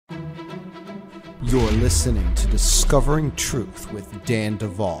You're listening to Discovering Truth with Dan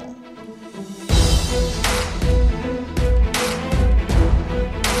Duvall.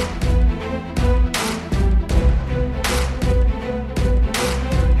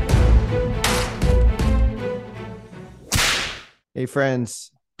 Hey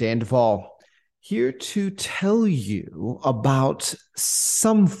friends, Dan Duvall here to tell you about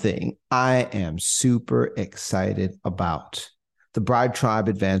something I am super excited about. The Bride Tribe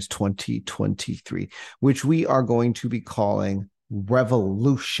Advance 2023, which we are going to be calling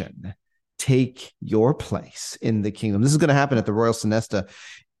Revolution. Take your place in the kingdom. This is going to happen at the Royal Sonesta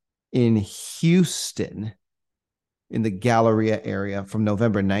in Houston, in the Galleria area from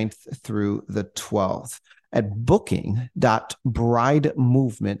November 9th through the 12th. At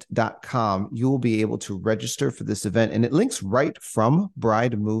booking.bridemovement.com, you will be able to register for this event, and it links right from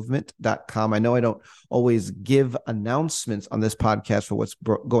bridemovement.com. I know I don't always give announcements on this podcast for what's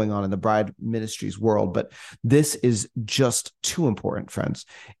going on in the bride ministries world, but this is just too important, friends.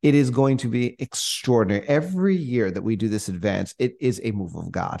 It is going to be extraordinary. Every year that we do this advance, it is a move of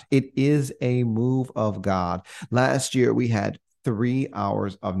God. It is a move of God. Last year, we had 3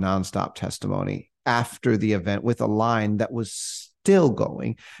 hours of nonstop testimony after the event with a line that was still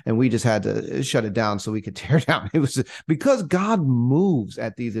going, and we just had to shut it down so we could tear down. It was because God moves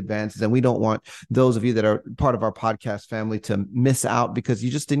at these advances, and we don't want those of you that are part of our podcast family to miss out because you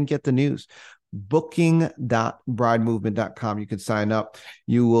just didn't get the news. Booking.bridemovement.com. You can sign up.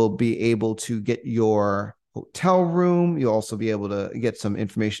 You will be able to get your hotel room. You'll also be able to get some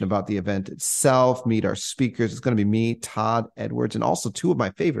information about the event itself, meet our speakers. It's going to be me, Todd Edwards, and also 2 of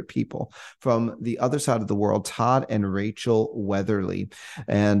my favorite people from the other side of the world, Todd and Rachel Weatherly.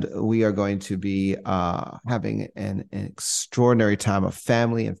 And we are going to be having an extraordinary time of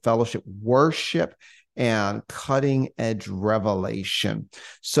family and fellowship, worship, and cutting edge revelation.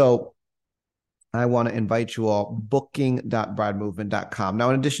 So I want to invite you all, booking.bridemovement.com. Now,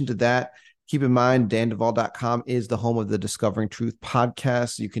 in addition to that, keep in mind, danduvall.com is the home of the Discovering Truth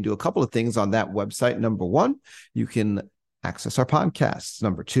podcast. You can do a couple of things on that website. Number 1, you can access our podcasts.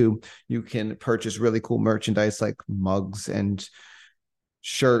 Number 2, you can purchase really cool merchandise like mugs and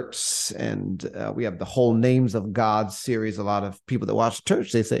shirts, and we have the whole Names of God series. A lot of people that watch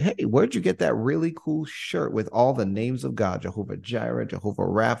church, they say, hey, where'd you get that really cool shirt with all the names of God? Jehovah Jireh, Jehovah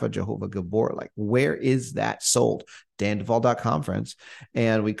Rapha, Jehovah Gabor. Like, where is that sold? danduvall.com, friends.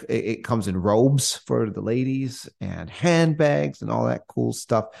 And it comes in robes for the ladies and handbags and all that cool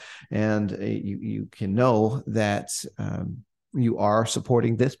stuff. And you can know that you are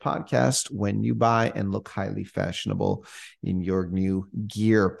supporting this podcast when you buy and look highly fashionable in your new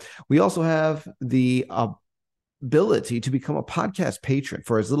gear. We also have the ability to become a podcast patron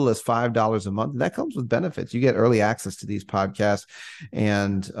for as little as $5 a month. That comes with benefits. You get early access to these podcasts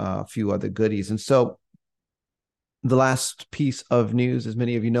and a few other goodies. And so the last piece of news, as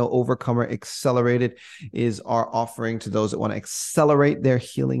many of you know, Overcomer Accelerated is our offering to those that want to accelerate their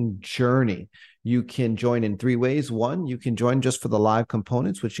healing journey. You can join in 3 ways. 1, you can join just for the live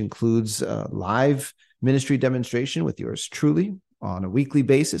components, which includes live ministry demonstration with yours truly on a weekly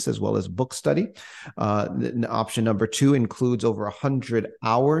basis, as well as book study. Option number 2 includes over 100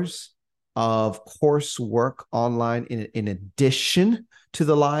 hours of coursework online in addition to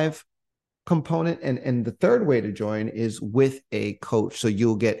the live component. And the third way to join is with a coach. So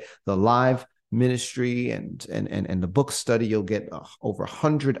you'll get the live ministry and the book study. You'll get over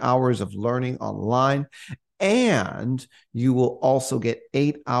 100 hours of learning online, and you will also get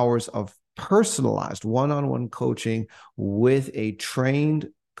 8 hours of personalized one-on-one coaching with a trained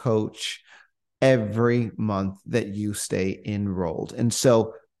coach every month that you stay enrolled. And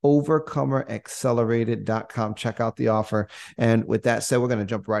so overcomeraccelerated.com. Check out the offer. And with that said, we're going to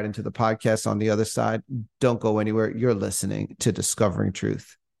jump right into the podcast on the other side. Don't go anywhere. You're listening to Discovering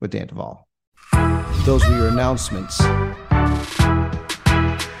Truth with Dan Duvall. Those were your announcements.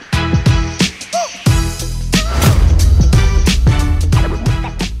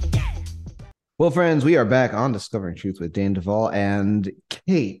 Well, friends, we are back on Discovering Truth with Dan Duvall, and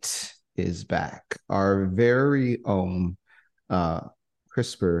Kate is back. Our very own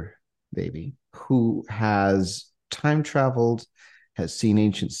CRISPR baby, who has time traveled, has seen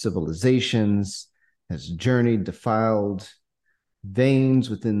ancient civilizations, has journeyed, defiled veins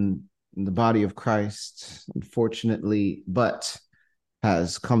within the body of Christ, unfortunately, but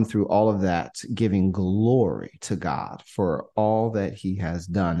has come through all of that, giving glory to God for all that he has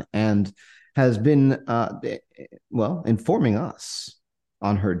done, and has been, informing us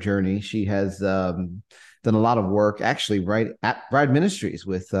on her journey. She has done a lot of work, actually, right at Bride Ministries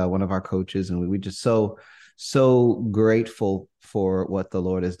with one of our coaches, and we just so So grateful for what the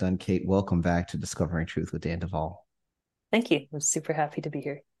Lord has done. Kate, welcome back to Discovering Truth with Dan Duvall. Thank you. I'm super happy to be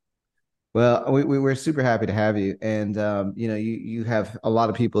here. Well, we're super happy to have you. And, you have a lot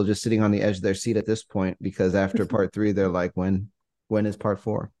of people just sitting on the edge of their seat at this point, because after part three, they're like, when is part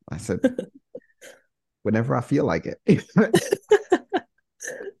four? I said, whenever I feel like it.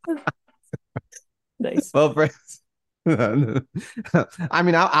 Nice. Well, friends. I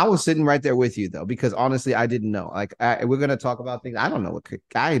mean, I was sitting right there with you though, because honestly, I didn't know. Like, we're going to talk about things. I don't know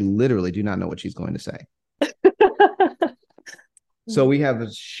I literally do not know what she's going to say. So we have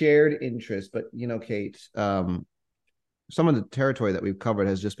a shared interest, but Kate, some of the territory that we've covered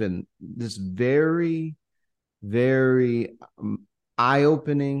has just been this very, very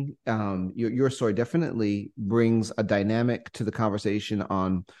eye-opening. Your story definitely brings a dynamic to the conversation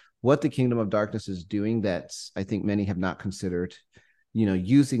on what the kingdom of darkness is doing that I think many have not considered.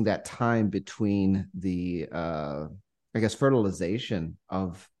 Using that time between the I guess fertilization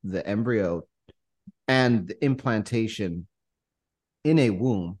of the embryo and the implantation in a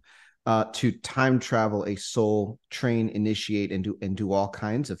womb, to time travel a soul, train, initiate, and do all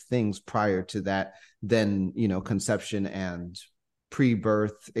kinds of things prior to that. Then conception and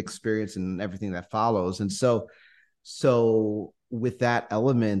pre-birth experience and everything that follows. And so with that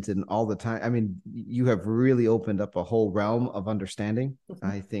element and all the time, I mean, you have really opened up a whole realm of understanding,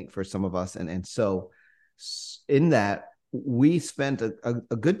 I think, for some of us. And so in that, we spent a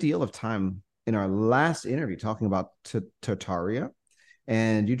good deal of time in our last interview talking about Tartaria,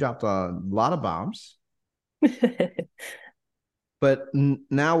 and you dropped a lot of bombs. But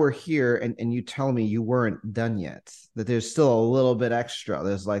now we're here, and you tell me you weren't done yet, that there's still a little bit extra.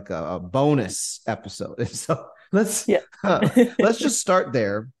 There's like a bonus episode. And so let's Yeah. let's just start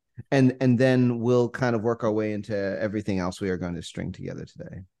there, and then we'll kind of work our way into everything else we are going to string together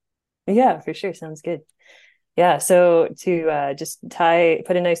today. Yeah, for sure. Sounds good. Yeah. So to just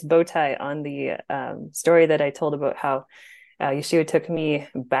put a nice bow tie on the story that I told about how Yeshua took me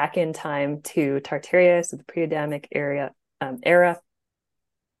back in time to Tartaria, so the pre-Adamic era. Um,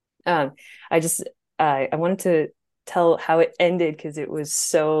 I just I wanted to tell how it ended because it was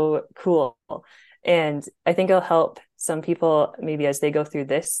so cool, and I think it'll help some people maybe as they go through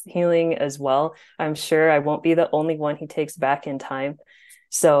this healing as well. I'm sure I won't be the only one he takes back in time.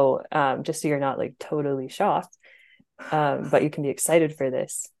 So just so you're not like totally shocked, but you can be excited for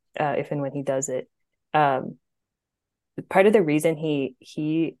this if and when he does it. Um, Part of the reason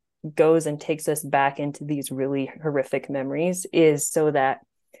he goes and takes us back into these really horrific memories is so that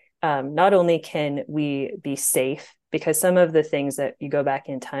not only can we be safe, because some of the things that you go back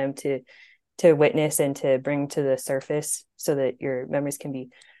in time to witness and to bring to the surface so that your memories can be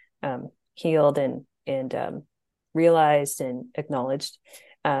healed and realized and acknowledged.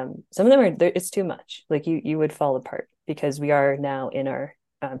 Some of them are it's too much. Like you would fall apart because we are now in our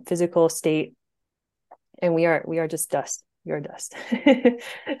physical state, and we are just dust. We are dust.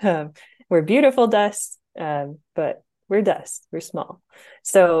 We're beautiful dust, but we're dust. We're small.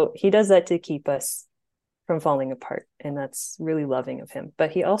 So he does that to keep us from falling apart, and that's really loving of him.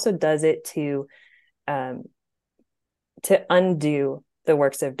 But he also does it um, to undo the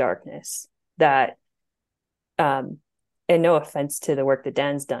works of darkness that, um, and no offense to the work that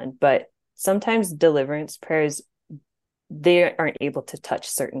Dan's done, but sometimes deliverance prayers, they aren't able to touch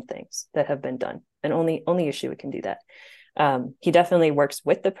certain things that have been done, and only Yeshua can do that. He definitely works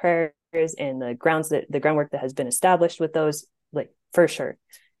with the prayers and the groundwork that has been established with those, like for sure.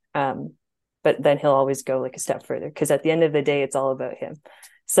 But then he'll always go like a step further because at the end of the day, it's all about him.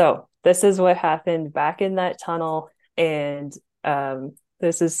 So this is what happened back in that tunnel, and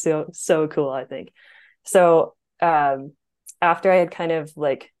this is so cool, I think. So after I had kind of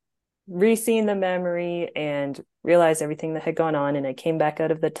like re-seen the memory and realized everything that had gone on, and I came back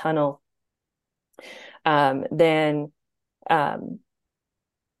out of the tunnel, then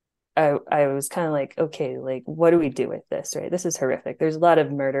I was kind of like, okay, like what do we do with this, right? This is horrific. There's a lot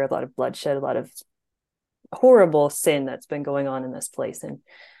of murder, a lot of bloodshed, a lot of horrible sin that's been going on in this place. And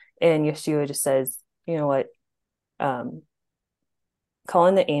Yeshua just says, you know what? Call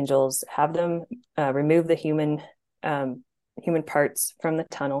in the angels, have them remove the human parts from the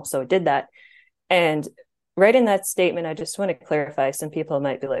tunnel. So it did that. And right in that statement, I just want to clarify, some people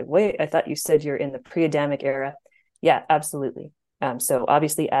might be like, wait, I thought you said you're in the pre-Adamic era. Yeah, absolutely. So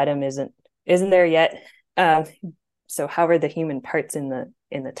obviously Adam isn't there yet. So how are the human parts in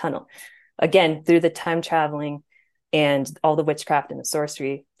the tunnel? Again, through the time traveling and all the witchcraft and the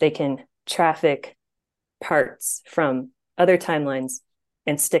sorcery, they can traffic parts from other timelines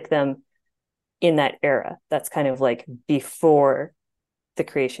and stick them in that era. That's kind of like before the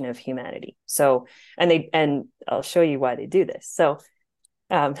creation of humanity. So, and I'll show you why they do this. So,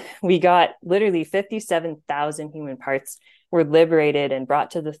 we got literally 57,000 human parts were liberated and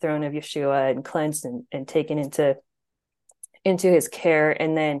brought to the throne of Yeshua and cleansed and taken into his care.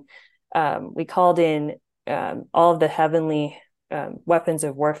 And then we called in all of the heavenly weapons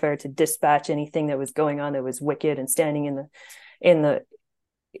of warfare to dispatch anything that was going on that was wicked and standing in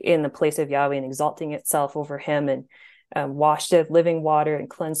the place of Yahweh and exalting itself over him, and washed it with living water and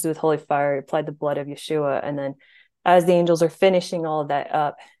cleansed with holy fire, applied the blood of Yeshua. And then as the angels are finishing all of that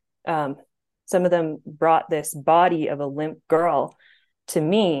up, some of them brought this body of a limp girl to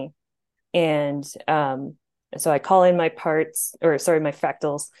me. And so I call in my parts, or sorry, my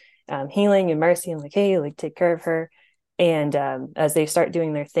fractals, healing and mercy. I'm like, hey, like, take care of her. And as they start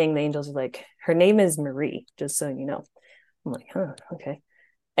doing their thing, the angels are like, her name is Marie, just so you know. I'm like, huh, okay.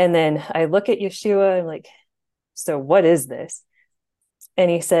 And then I look at Yeshua and like, so what is this?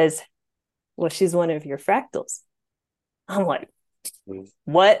 And he says, well, she's one of your fractals. I'm like,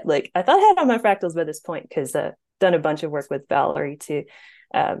 what? Like, I thought I had all my fractals by this point, because done a bunch of work with Valerie to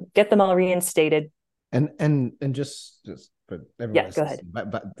get them all reinstated. And just for everybody, yeah, go ahead.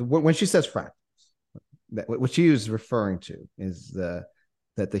 But when she says fractals, what she is referring to is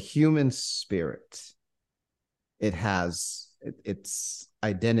that the human spirit, it has its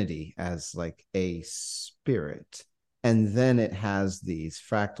identity as like a spirit, and then it has these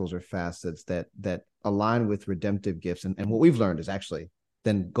fractals or facets that align with redemptive gifts, and what we've learned is actually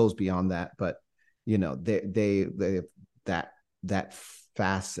then goes beyond that. But you know, they that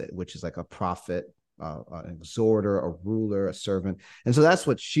facet, which is like a prophet, an exhorter, a ruler, a servant. And so that's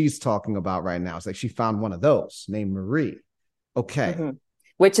what she's talking about right now. It's like she found one of those named Marie. Okay. Mm-hmm.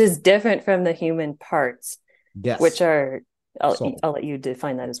 Which is different from the human parts. Yes. Which are, I'll let you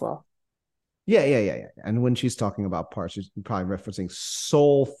define that as well. Yeah. And when she's talking about parts, she's probably referencing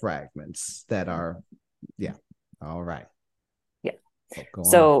soul fragments that are, yeah. All right. Yeah.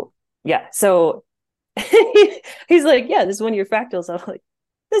 So he's like, yeah, this is one of your fractals. I'm like,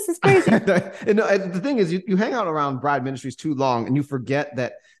 this is crazy. And the thing is, you hang out around Bride Ministries too long, and you forget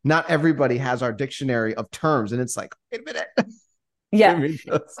that not everybody has our dictionary of terms. And it's like, wait a minute. Yeah.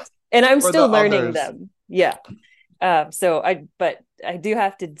 And I'm still learning them. Yeah. But I do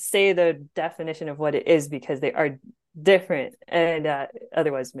have to say the definition of what it is, because they are different, and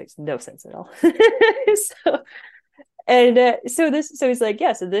otherwise it makes no sense at all. So he's like,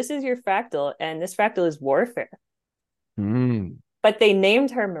 yeah, so this is your fractal, and this fractal is warfare. But they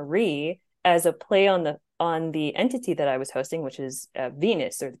named her Marie as a play on the entity that I was hosting, which is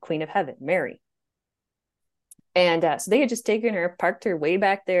Venus, or the Queen of Heaven, Mary. And so they had just taken her, parked her way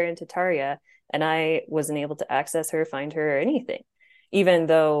back there in Tataria, and I wasn't able to access her, find her, or anything, even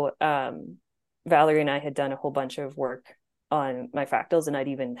though Valerie and I had done a whole bunch of work on my fractals, and I'd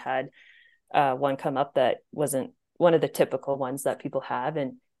even had one come up that wasn't one of the typical ones that people have.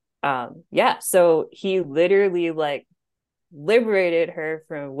 And so he literally like liberated her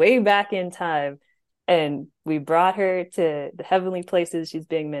from way back in time, and we brought her to the heavenly places she's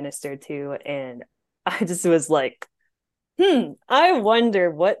being ministered to. And I just was like, I wonder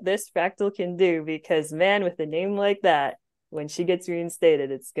what this fractal can do, because man, with a name like that, when she gets reinstated,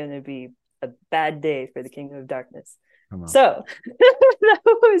 it's going to be a bad day for the kingdom of darkness. So that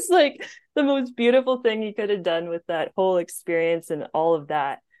was like the most beautiful thing he could have done with that whole experience and all of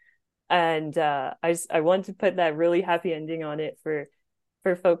that. And I want to put that really happy ending on it for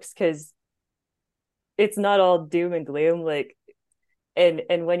folks, because it's not all doom and gloom. Like, and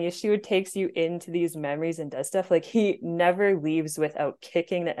when Yeshua takes you into these memories and does stuff, like, he never leaves without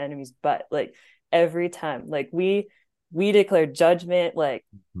kicking the enemy's butt. Like, every time, like, we declare judgment. Like,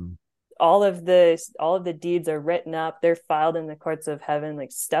 all of the deeds are written up, they're filed in the courts of heaven.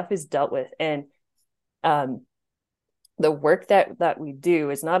 Like, stuff is dealt with. And the work that we do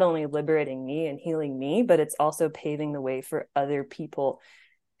is not only liberating me and healing me, but it's also paving the way for other people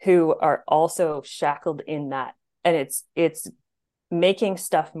who are also shackled in that. And it's making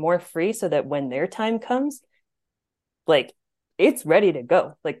stuff more free, so that when their time comes, like, it's ready to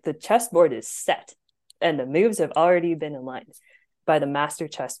go. Like, the chessboard is set and the moves have already been aligned by the master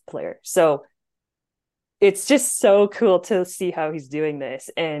chess player. So it's just so cool to see how he's doing this,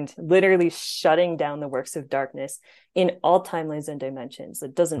 and literally shutting down the works of darkness in all timelines and dimensions.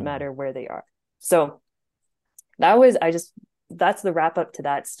 It doesn't matter where they are. So that's the wrap up to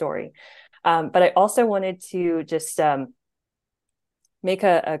that story. But I also wanted to just make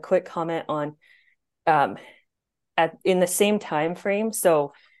a quick comment on in the same time frame.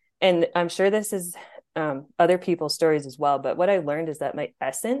 So, and I'm sure this is other people's stories as well, but what I learned is that my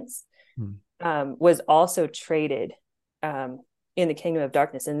essence was also traded in in the kingdom of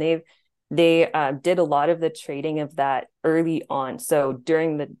darkness, and they did a lot of the trading of that early on. So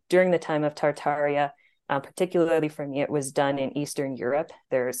during the time of Tartaria, particularly for me, it was done in Eastern Europe.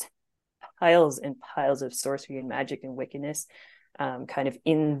 There's piles and piles of sorcery and magic and wickedness, kind of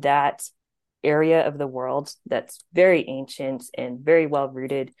in that area of the world that's very ancient and very well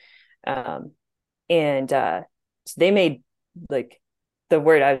rooted. So they made, like, the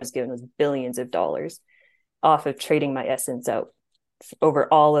word I was given was billions of dollars off of trading my essence out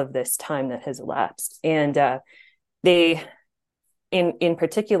over all of this time that has elapsed. And they, in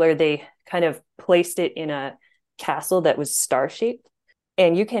particular, they kind of placed it in a castle that was star shaped.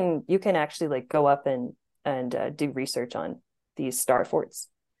 And you can actually, like, go up and do research on these star forts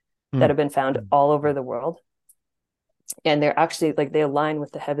that have been found all over the world. And they're actually, like, they align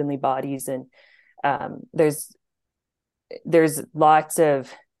with the heavenly bodies. And there's lots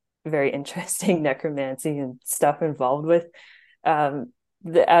of very interesting necromancy and stuff involved with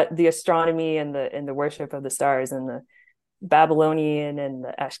the astronomy and the worship of the stars and the Babylonian and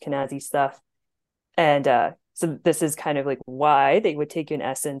the Ashkenazi stuff. And so this is kind of like why they would take an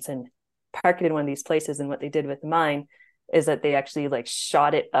essence and park it in one of these places. And what they did with mine is that they actually, like,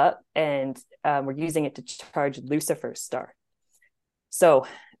 shot it up and were using it to charge Lucifer's star. So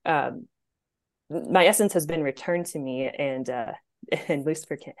my essence has been returned to me, and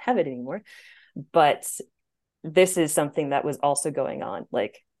Lucifer can't have it anymore. But this is something that was also going on,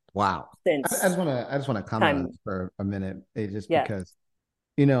 like, wow. I since just want to comment on this for a minute, because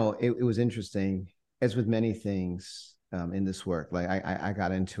it was interesting, as with many things in this work. Like, I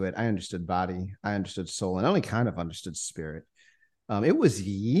got into it, I understood body, I understood soul, and I only kind of understood spirit. It was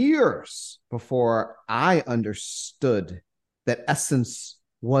years before I understood that essence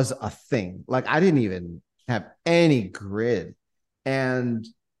was a thing. Like, I didn't even have any grid. And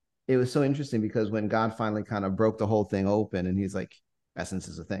it was so interesting because when God finally kind of broke the whole thing open and he's like, essence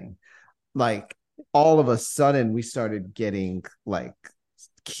is a thing, like, all of a sudden we started getting, like,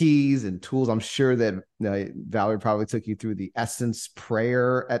 keys and tools. I'm sure that Valerie probably took you through the essence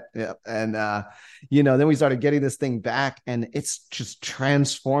prayer and then we started getting this thing back, and it's just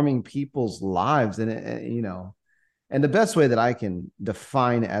transforming people's lives. And and the best way that I can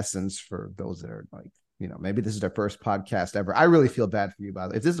define essence for those that are, like, maybe this is their first podcast ever. I really feel bad for you, by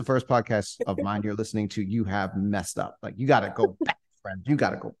the way. If this is the first podcast of mine you're listening to, you have messed up. Like, you got to go back, friend. You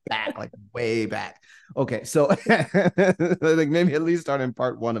got to go back, like, way back. Okay, so like, maybe at least start in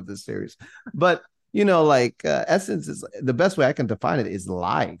part 1 of this series. But essence is, the best way I can define it is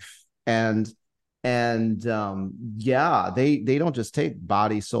life. And they don't just take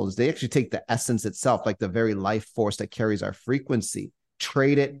body, souls. They actually take the essence itself, like the very life force that carries our frequency,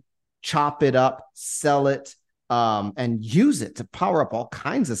 trade it, chop it up, sell it, and use it to power up all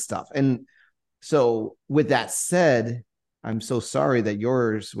kinds of stuff. And so, with that said, I'm so sorry that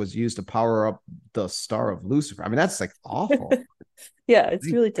yours was used to power up the star of Lucifer. I mean, that's, like, awful. Yeah, it's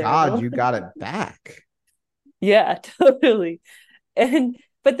Thank really terrible. God you got it back. Yeah, totally.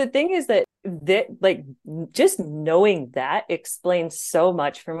 But the thing is that like, just knowing that explains so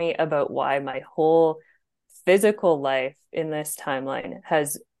much for me about why my whole physical life in this timeline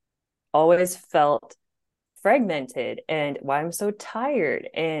has always felt fragmented, and why I'm so tired,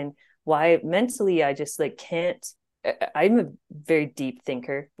 and why mentally I just, like, can't. I'm a very deep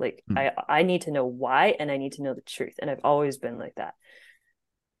thinker. Like, I need to know why, and I need to know the truth, and I've always been like that.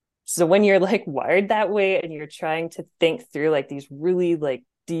 So when you're, like, wired that way and you're trying to think through, like, these really, like,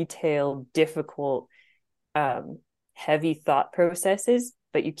 detailed, difficult, heavy thought processes,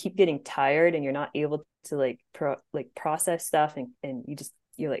 but you keep getting tired and you're not able to, like, process stuff, and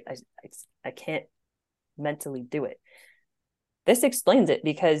you're like, I can't mentally do it. This explains it,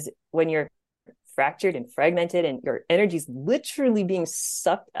 because when you're fractured and fragmented and your energy's literally being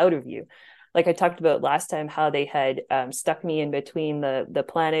sucked out of you, like I talked about last time, how they had stuck me in between the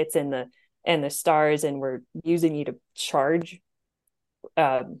planets and the stars, and were using you to charge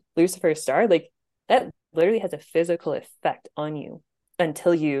Lucifer's star. Like, that literally has a physical effect on you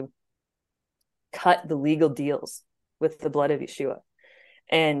until you cut the legal deals with the blood of Yeshua.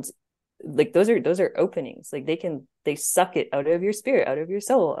 And, like, those are openings. Like, they suck it out of your spirit, out of your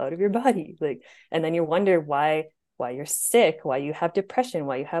soul, out of your body. Like, and then you wonder why you're sick, why you have depression,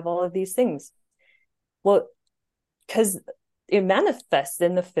 why you have all of these things. Well, because it manifests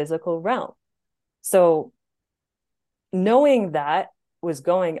in the physical realm. So knowing that was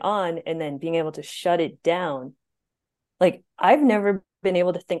going on and then being able to shut it down, like, I've never been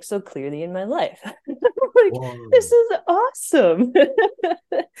able to think so clearly in my life. Like, whoa, this is awesome.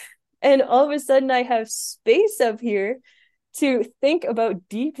 And all of a sudden I have space up here to think about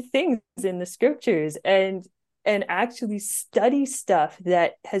deep things in the scriptures. And and actually study stuff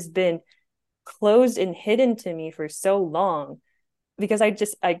that has been closed and hidden to me for so long because I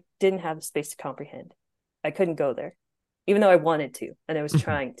didn't have the space to comprehend. I couldn't go there, even though I wanted to and I was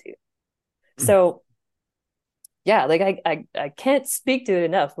trying to. So yeah, like I can't speak to it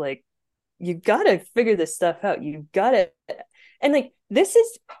enough. Like you gotta figure this stuff out. You gotta, and like this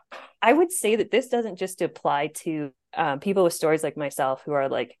is, I would say that this doesn't just apply to people with stories like myself who are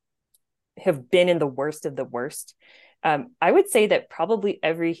like have been in the worst of the worst. I would say that probably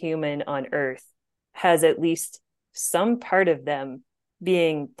every human on Earth has at least some part of them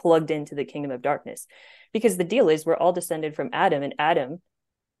being plugged into the kingdom of darkness, because the deal is we're all descended from Adam, and Adam,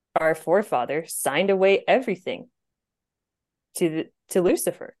 our forefather, signed away everything to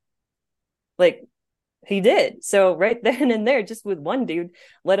Lucifer. Like he did. So right then and there, just with one dude,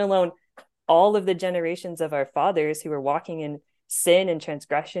 let alone all of the generations of our fathers who were walking in sin and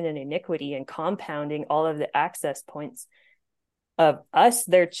transgression and iniquity and compounding all of the access points of us,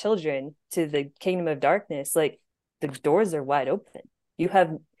 their children, to the kingdom of darkness, like the doors are wide open. You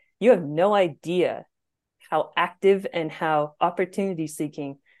have no idea how active and how opportunity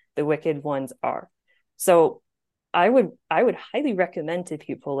seeking the wicked ones are. So I would highly recommend to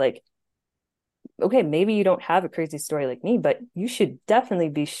people, like, okay, maybe you don't have a crazy story like me, but you should definitely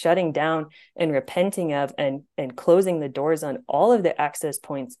be shutting down and repenting of and closing the doors on all of the access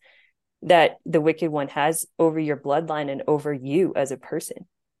points that the wicked one has over your bloodline and over you as a person,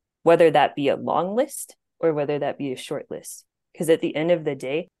 whether that be a long list or whether that be a short list. Because at the end of the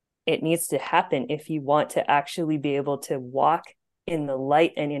day, it needs to happen if you want to actually be able to walk in the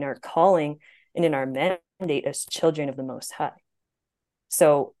light and in our calling and in our mandate as children of the Most High.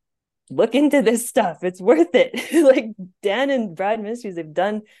 So look into this stuff. It's worth it. Like Dan and Brad Ministries have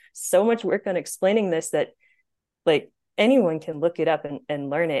done so much work on explaining this that like anyone can look it up and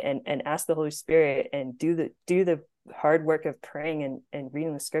learn it and ask the Holy Spirit and do the hard work of praying and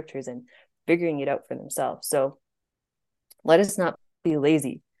reading the scriptures and figuring it out for themselves. So let us not be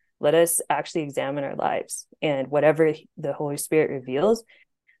lazy. Let us actually examine our lives, and whatever the Holy Spirit reveals,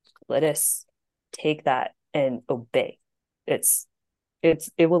 let us take that and obey. It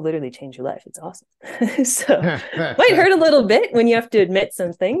will literally change your life. It's awesome. So might hurt a little bit when you have to admit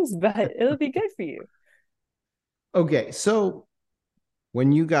some things, but it'll be good for you. Okay, so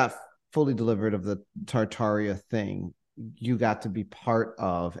when you got fully delivered of the Tartaria thing, you got to be part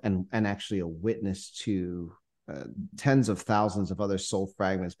of and actually a witness to tens of thousands of other soul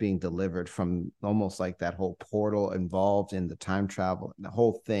fragments being delivered from almost like that whole portal involved in the time travel and the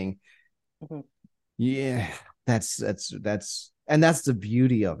whole thing. Mm-hmm. Yeah, that's and that's the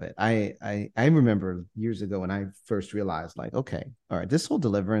beauty of it. I remember years ago when I first realized, like, okay, all right, this whole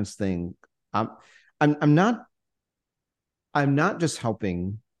deliverance thing, I'm not just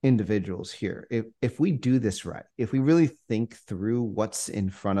helping individuals here. If we do this right, if we really think through what's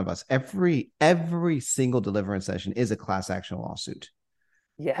in front of us, every single deliverance session is a class action lawsuit.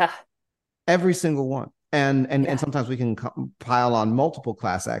 Yeah. Every single one. And sometimes we can pile on multiple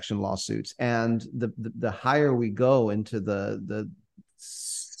class action lawsuits. And the higher we go into the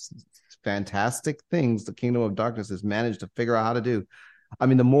fantastic things the kingdom of darkness has managed to figure out how to do, I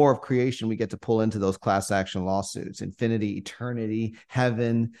mean, the more of creation we get to pull into those class action lawsuits, infinity, eternity,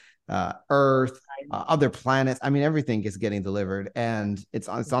 heaven, earth, other planets. I mean, everything is getting delivered, and it's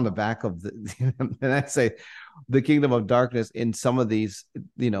on the back of the. And I say, the kingdom of darkness in some of these,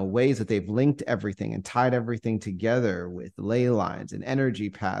 ways that they've linked everything and tied everything together with ley lines and energy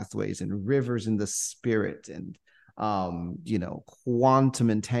pathways and rivers in the spirit and, quantum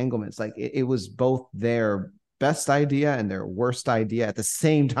entanglements. Like it was both their best idea and their worst idea at the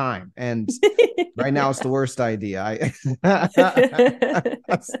same time. And right now it's the worst idea.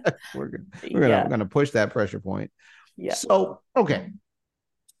 We're gonna push that pressure point. Yeah. So okay.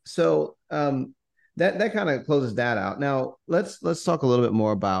 So that kind of closes that out. Now let's talk a little bit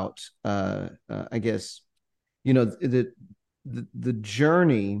more about I guess the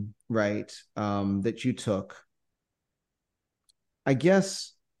journey, right, that you took. I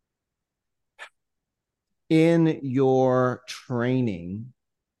guess in your training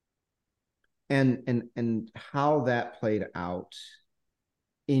and how that played out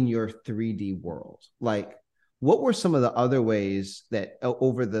in your 3D world. Like, what were some of the other ways that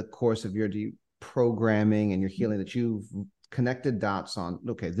over the course of your programming and your healing that you've connected dots on?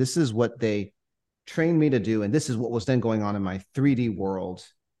 Okay, this is what they trained me to do, and this is what was then going on in my 3D world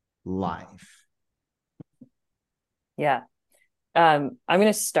live. Yeah. I'm going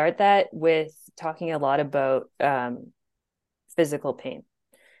to start that with talking a lot about physical pain,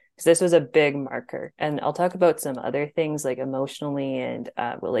 because this was a big marker. And I'll talk about some other things like emotionally and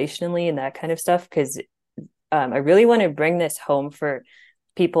relationally and that kind of stuff, because I really want to bring this home for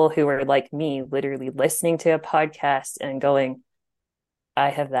people who are like me, literally listening to a podcast and going, I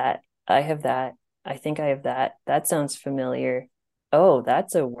have that. I have that. I think I have that. That sounds familiar. Oh,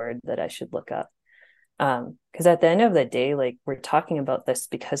 that's a word that I should look up. Because at the end of the day, like we're talking about this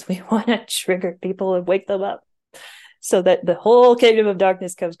because we want to trigger people and wake them up so that the whole kingdom of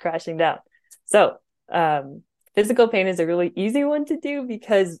darkness comes crashing down. So, physical pain is a really easy one to do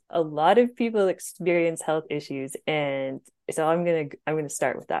because a lot of people experience health issues, and so I'm gonna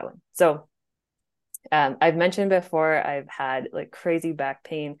start with that one. So, I've mentioned before I've had like crazy back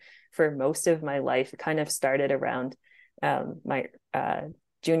pain for most of my life. It kind of started around my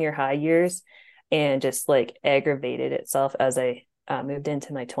junior high years and just like aggravated itself as I moved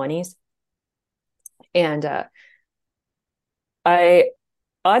into my 20s. And I,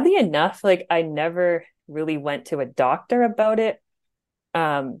 oddly enough, like I never really went to a doctor about it.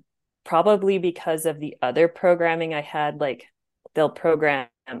 Um, Probably because of the other programming I had, like they'll program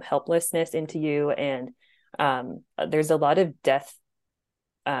helplessness into you, and there's a lot of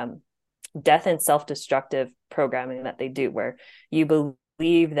um, death and self-destructive programming that they do, where you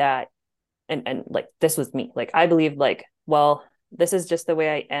believe that, and like this was me, like I believed like, well, this is just the way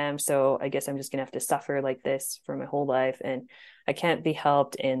I am, so I guess I'm just gonna have to suffer like this for my whole life, and I can't be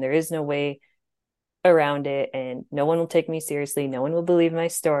helped, and there is no way around it, and no one will take me seriously, no one will believe my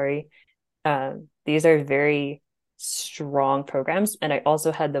story. These are very strong programs, and I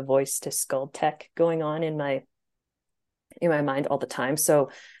also had the voice to skull tech going on in my mind all the time.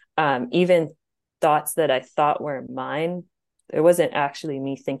 So even thoughts that I thought were mine, it wasn't actually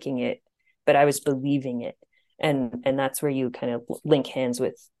me thinking it, but I was believing it. And that's where you kind of link hands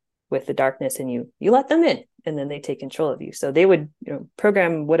with the darkness, and you let them in, and then they take control of you. So they would,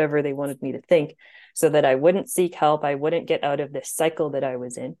 program whatever they wanted me to think so that I wouldn't seek help. I wouldn't get out of this cycle that I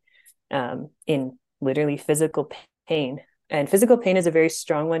was in literally physical pain. And physical pain is a very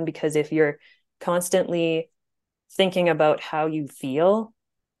strong one because if you're constantly thinking about how you feel,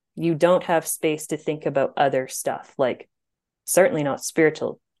 you don't have space to think about other stuff, like certainly not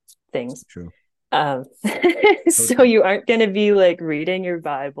spiritual things. True. Um, So so you aren't going to be like reading your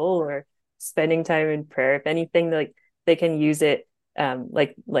Bible or spending time in prayer. If anything, like they can use it,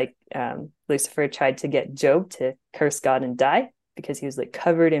 Lucifer tried to get Job to curse God and die because he was like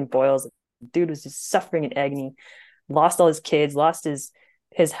covered in boils. Dude was just suffering in agony, lost all his kids, lost his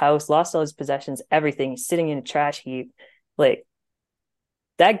house, lost all his possessions, everything. He's sitting in a trash heap. Like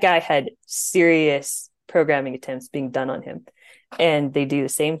that guy had serious programming attempts being done on him, and they do the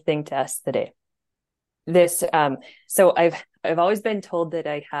same thing to us today. This so I've always been told that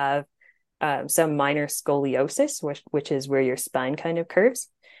I have some minor scoliosis, which is where your spine kind of curves.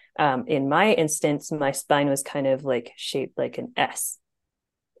 In my instance, my spine was kind of like shaped like an S,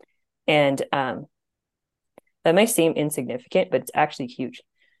 and that might seem insignificant, but it's actually huge.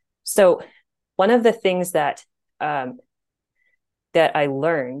 So one of the things that I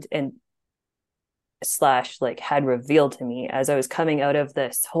learned and slash like had revealed to me as I was coming out of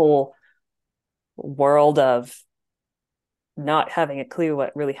this whole world of not having a clue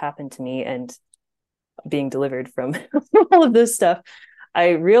what really happened to me and being delivered from all of this stuff, I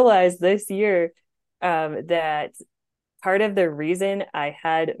realized this year that part of the reason I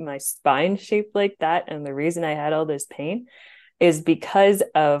had my spine shaped like that and the reason I had all this pain is because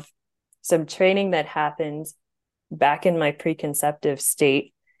of some training that happened back in my preconceptive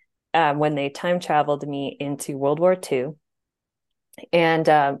state when they time traveled me into World War II. And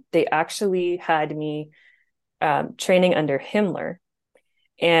they actually had me training under Himmler.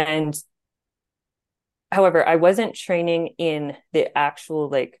 And however, I wasn't training in the actual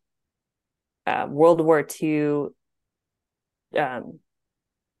like World War II,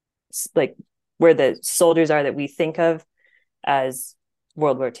 like where the soldiers are that we think of as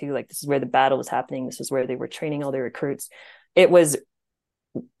World War II. Like this is where the battle was happening. This is where they were training all their recruits. It was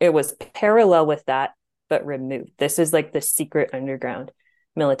parallel with that, but removed. This is like the secret underground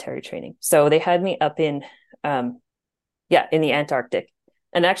military training. So they had me up in in the Antarctic.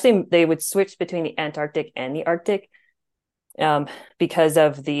 And actually they would switch between the Antarctic and the Arctic because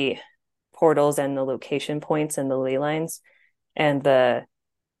of the portals and the location points and the ley lines and the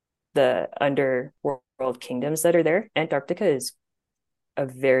underworld kingdoms that are there. Antarctica is a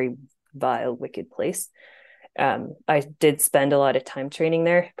very vile, wicked place. I did spend a lot of time training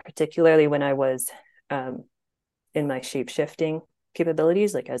there, particularly when I was in my shape-shifting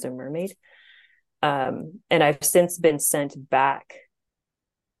capabilities, like as a mermaid. And I've since been sent back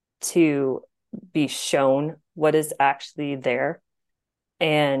to be shown what is actually there.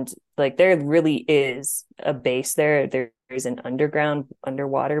 And like there really is a base there. There's an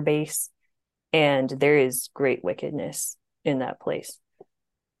underwater base and there is great wickedness in that place.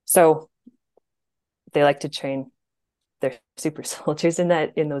 So they like to train their super soldiers in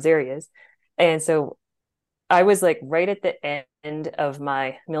those areas. And so I was like right at the end of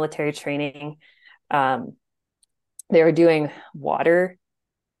my military training. They were doing water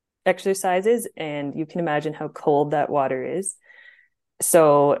exercises, and you can imagine how cold that water is.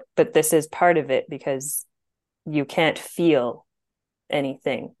 So, but this is part of it because you can't feel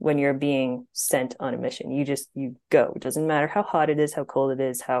anything when you're being sent on a mission. You go. It doesn't matter how hot it is, how cold it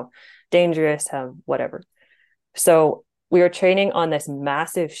is, how dangerous, how whatever. So we were training on this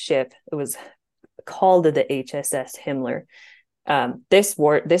massive ship. It was called the HSS Himmler. This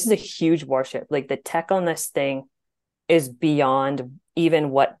is a huge warship. Like the tech on this thing is beyond even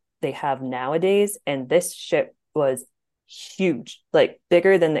what they have nowadays. And this ship was huge, like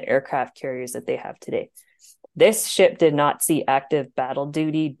bigger than the aircraft carriers that they have today. This ship did not see active battle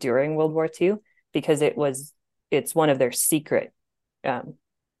duty during World War II because it's one of their secret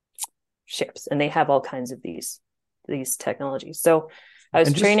ships, and they have all kinds of these technologies. So I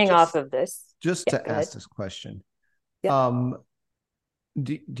was training off of this. Just to ask this question, yeah.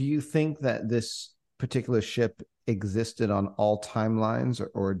 Do you think that this particular ship existed on all timelines,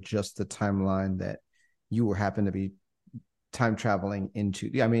 or just the timeline that you happen to be time traveling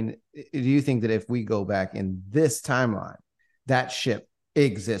into? I mean, do you think that if we go back in this timeline, that ship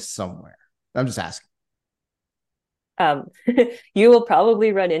exists somewhere? I'm just asking. You will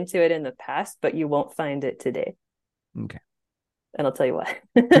probably run into it in the past, but you won't find it today. Okay. And I'll tell you why.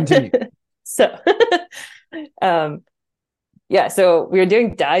 Continue. So, yeah, so we were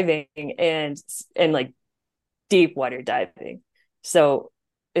doing diving and like deep water diving. So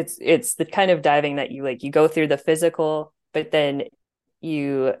it's the kind of diving that you go through the physical, but then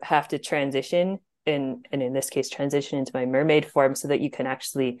you have to transition and in this case transition into my mermaid form so that you can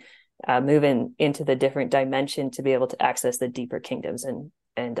actually move into the different dimension to be able to access the deeper kingdoms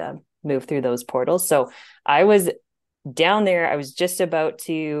and move through those portals. So I was down there. I was just about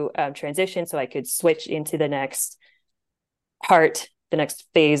to transition so I could switch into the next the next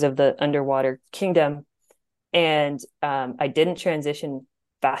phase of the underwater kingdom. And I didn't transition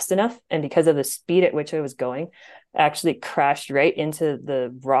fast enough. And because of the speed at which I was going, I actually crashed right into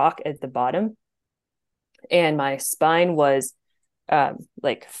the rock at the bottom. And my spine was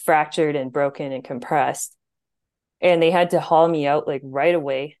like fractured and broken and compressed. And they had to haul me out like right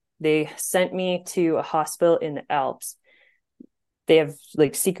away. They sent me to a hospital in the Alps. They have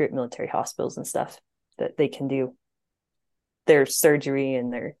like secret military hospitals and stuff that they can do their surgery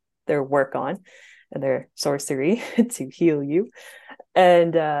and their work on and their sorcery to heal you.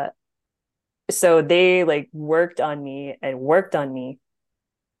 And so they like worked on me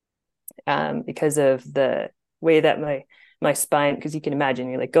because of the way that my spine, because you can imagine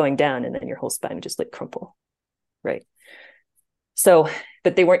you're like going down and then your whole spine would just like crumple, right? So,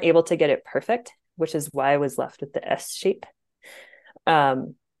 but they weren't able to get it perfect, which is why I was left with the S shape,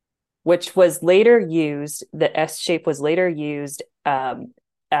 which was later used. The S shape was later used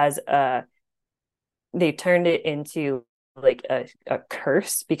as they turned it into like a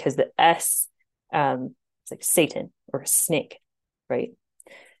curse because the S it's like Satan or a snake, right?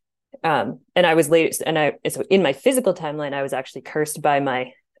 And I was later, so in my physical timeline, I was actually cursed by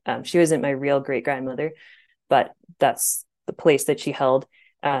my she wasn't my real great grandmother, but that's the place that she held.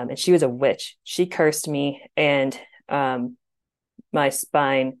 And she was a witch. She cursed me, and my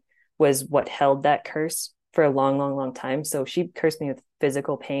spine was what held that curse for a long, long, long time. So she cursed me with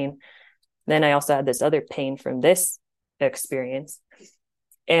physical pain. Then I also had this other pain from this experience.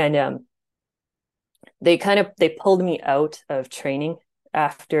 And they pulled me out of training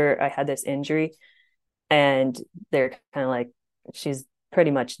after I had this injury. And they're kind of like, she's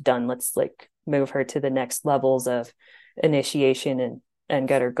pretty much done. Let's like move her to the next levels of initiation and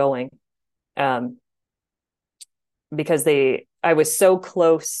get her going. Because I was so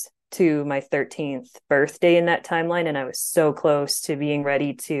close to my 13th birthday in that timeline, and I was so close to being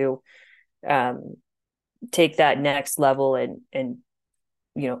ready to take that next level and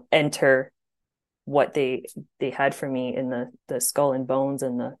enter what they had for me in the Skull and Bones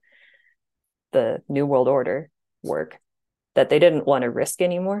and the New World Order work, that they didn't want to risk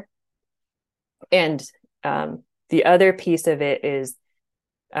anymore. And the other piece of it is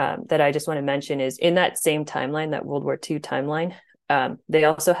that I just want to mention is in that same timeline, that World War II timeline, they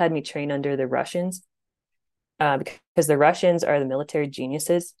also had me train under the Russians because the Russians are the military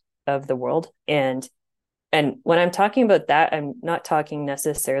geniuses of the world. And when I'm talking about that, I'm not talking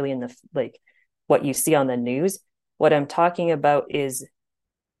necessarily in the like what you see on the news. What I'm talking about is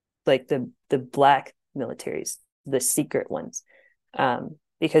like the black militaries, the secret ones.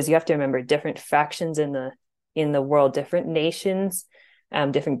 because you have to remember different factions in the world, different nations,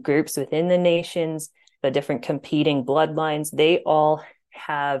 different groups within the nations, the different competing bloodlines. They all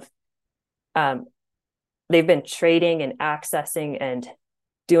have um, they've been trading and accessing and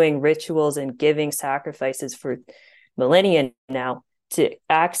doing rituals and giving sacrifices for millennia now to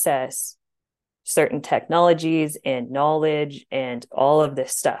access certain technologies and knowledge and all of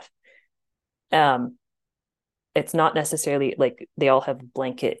this stuff. Um, it's not necessarily like they all have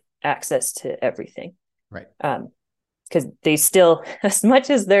blanket access to everything. Right. Because they still, as much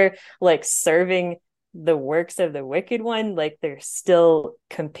as they're like serving the works of the wicked one, like they're still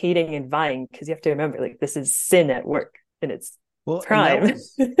competing and vying, because you have to remember, like, this is sin at work and it's Well, and that prime.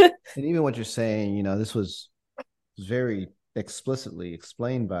 was, and even what you're saying, this was very explicitly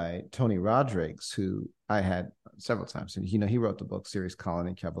explained by Tony Rodriguez, who I had several times. And, he wrote the book Series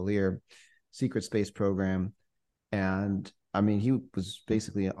Colony Cavalier, Secret Space Program. And I mean, he was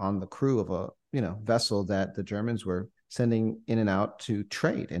basically on the crew of a, vessel that the Germans were sending in and out to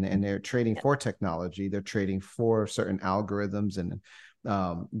trade. And they're trading for technology. They're trading for certain algorithms and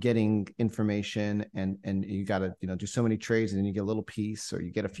getting information, and you got to do so many trades, and then you get a little piece, or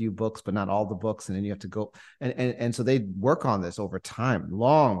you get a few books but not all the books, and then you have to go and so they work on this over time,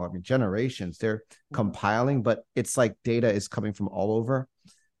 long, I mean, generations. They're compiling, but it's like data is coming from all over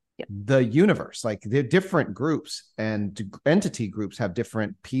the universe. Like, they're different groups, and entity groups have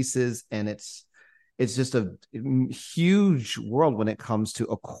different pieces, and it's just a huge world when it comes to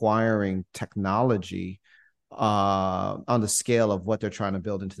acquiring technology on the scale of what they're trying to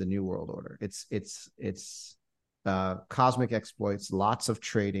build into the new world order. It's cosmic exploits, lots of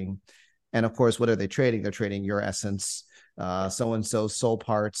trading. And of course, what are they trading? They're trading your essence, so-and-so's soul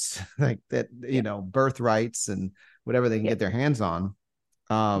parts, like that, birthrights and whatever they can get their hands on.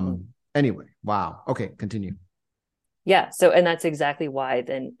 Anyway, wow. Okay, continue. Yeah. So, and that's exactly why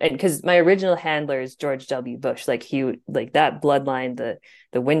then, and because my original handler is George W. Bush, like like that bloodline,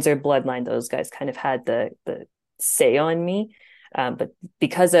 the Windsor bloodline, those guys kind of had the say on me. But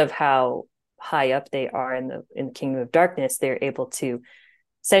because of how high up they are in the Kingdom of Darkness, they're able to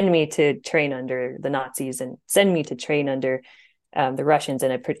send me to train under the Nazis and send me to train under the Russians.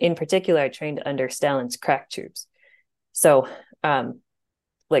 And in particular, I trained under Stalin's crack troops. So,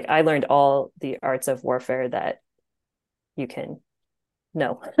 like, I learned all the arts of warfare that you can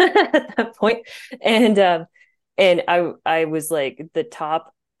know at that point. And I was like the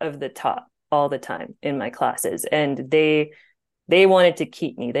top of the top all the time in my classes. And they wanted to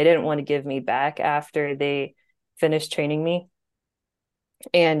keep me. They didn't want to give me back after they finished training me.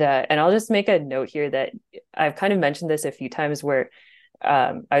 And I'll just make a note here that I've kind of mentioned this a few times, where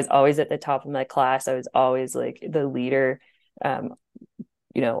I was always at the top of my class. I was always like the leader. I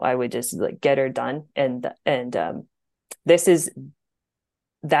would just like get her done.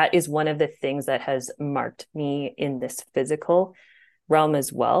 That is one of the things that has marked me in this physical realm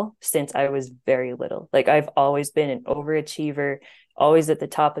as well, since I was very little. Like, I've always been an overachiever, always at the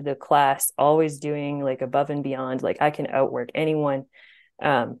top of the class, always doing like above and beyond. Like, I can outwork anyone,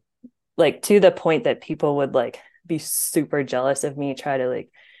 like to the point that people would like be super jealous of me, try to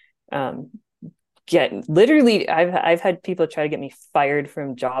like get literally I've had people try to get me fired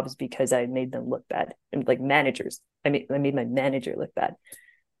from jobs because I made them look bad. And like managers, I made my manager look bad.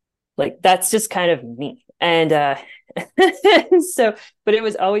 Like, that's just kind of me. And so, but it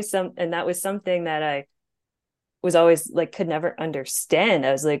was always and that was something that I was always like, could never understand.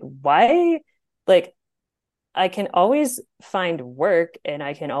 I was like, why? Like, I can always find work and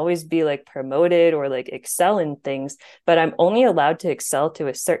I can always be like promoted or like excel in things, but I'm only allowed to excel to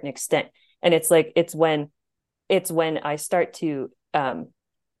a certain extent. And it's like, it's when I start to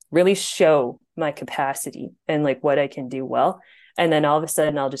really show my capacity and like what I can do well. And then all of a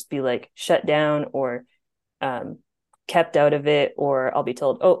sudden I'll just be like shut down or kept out of it, or I'll be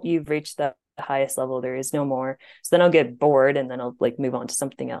told, oh, you've reached the highest level, there is no more. So then I'll get bored and then I'll like move on to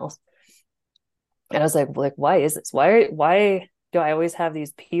something else. And I was like, why is this? Why do I always have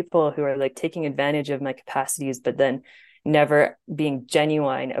these people who are like taking advantage of my capacities, but then never being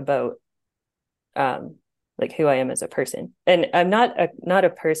genuine about like who I am as a person? And I'm not a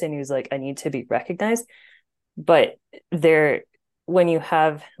person who's like, I need to be recognized, but when you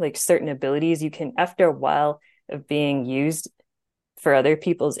have like certain abilities, you can, after a while of being used for other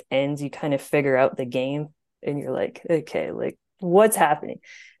people's ends, you kind of figure out the game and you're like, okay, like, what's happening?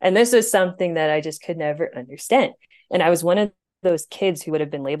 And this was something that I just could never understand. And I was one of those kids who would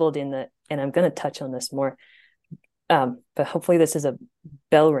have been labeled and I'm going to touch on this more, but hopefully this is a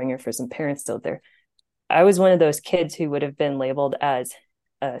bell ringer for some parents out there. I was one of those kids who would have been labeled as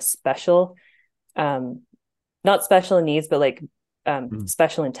a special, not special needs, but like Mm.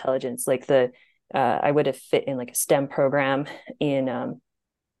 special intelligence, like I would have fit in like a STEM program in um,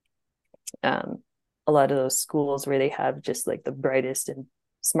 a lot of those schools where they have just like the brightest and Yeah,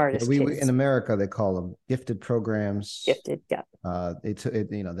 smartest we in kids. America they call them gifted programs. Gifted, yeah.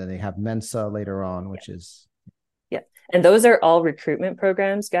 Then they have Mensa later on, Yeah. which is Yeah. And those are all recruitment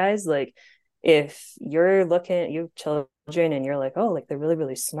programs, guys. Like if you're looking at you children and you're like, oh, like they're really,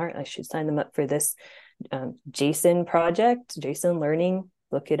 really smart, I should sign them up for this Jason project, Jason Learning,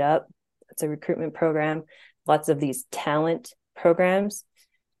 look it up. It's a recruitment program. Lots of these talent programs.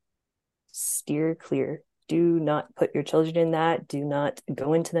 Steer clear. Do not put your children in that. Do not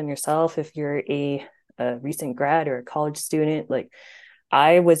go into them yourself if you're a recent grad or a college student. Like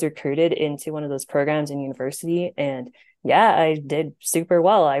I was recruited into one of those programs in university, and yeah, I did super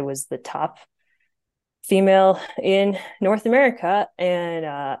well. I was the top female in North America,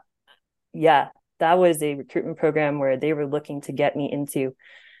 and yeah, that was a recruitment program where they were looking to get me into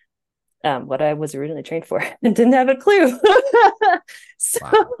what I was originally trained for and didn't have a clue. So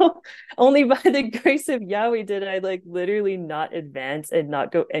wow. only by the grace of Yahweh did I like literally not advance and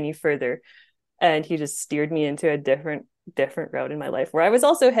not go any further. And he just steered me into a different route in my life where I was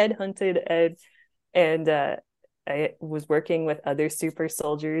also headhunted and I was working with other super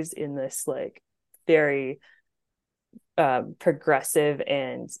soldiers in this like very progressive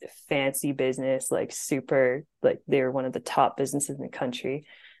and fancy business, like super, like they were one of the top businesses in the country.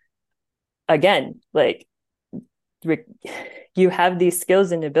 Again, like you have these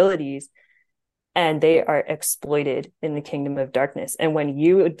skills and abilities and they are exploited in the kingdom of darkness. And when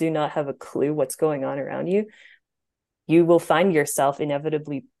you do not have a clue what's going on around you, you will find yourself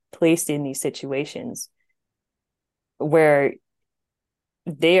inevitably placed in these situations where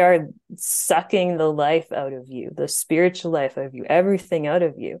they are sucking the life out of you, the spiritual life out of you, everything out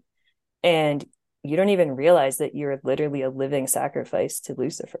of you. And you don't even realize that you're literally a living sacrifice to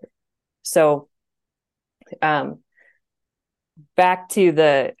Lucifer. So, back to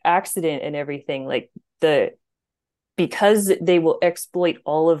the accident and everything, like because they will exploit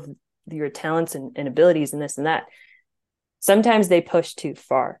all of your talents and abilities and this and that, sometimes they push too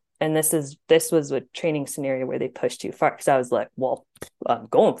far. And this was a training scenario where they pushed too far because I was like, well, I'm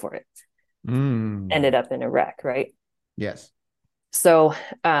going for it. Mm. Ended up in a wreck, right? Yes. So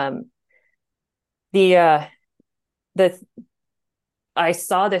the the I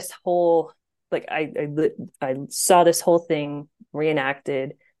saw this whole like I saw this whole thing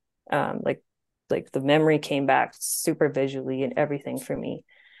reenacted, um, like like the memory came back super visually and everything for me,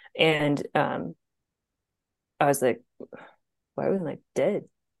 and I was like, why wasn't I dead?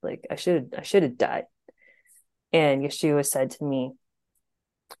 Like I should have died. And Yeshua said to me,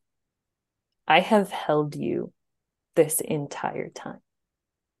 I have held you this entire time.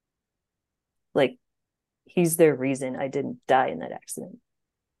 Like he's the reason I didn't die in that accident.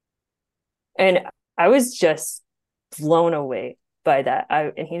 And I was just blown away by that.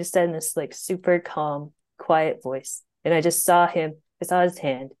 And he just said in this like super calm, quiet voice. And I just saw him, I saw his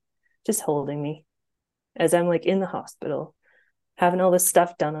hand just holding me as I'm like in the hospital, having all this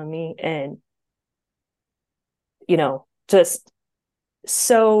stuff done on me. And, just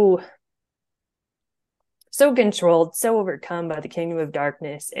so, so controlled, so overcome by the kingdom of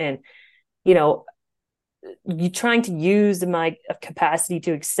darkness. And, you know, you trying to use my capacity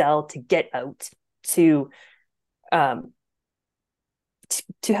to excel, to get out, to um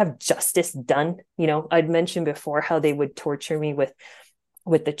to have justice done. I'd mentioned before how they would torture me with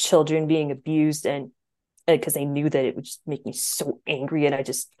the children being abused, and because they knew that it would just make me so angry, and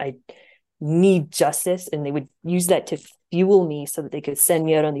I need justice, and they would use that to fuel me so that they could send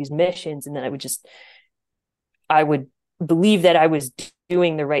me out on these missions, and then I would believe that I was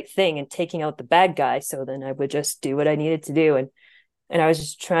doing the right thing and taking out the bad guy, so then I would just do what I needed to do, and I was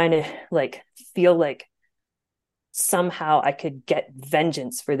just trying to like feel like somehow I could get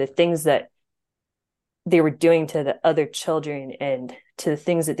vengeance for the things that they were doing to the other children and to the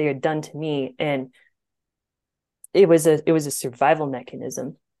things that they had done to me. And it was a survival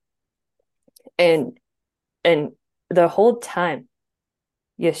mechanism. And and the whole time,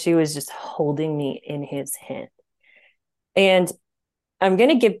 Yeshua was just holding me in his hand. And I'm going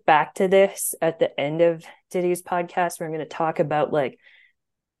to get back to this at the end of today's podcast, where I'm going to talk about like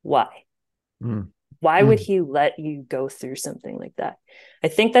why Mm. why would Mm. he let you go through something like that? I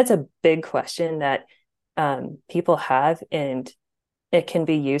think that's a big question that people have, and it can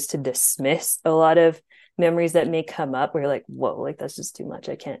be used to dismiss a lot of memories that may come up where you're like, whoa, like that's just too much.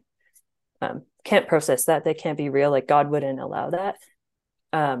 I can't process that. That can't be real. Like God wouldn't allow that.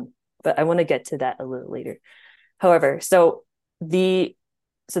 But I want to get to that a little later. However, so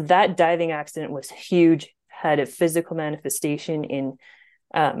that diving accident was huge, had a physical manifestation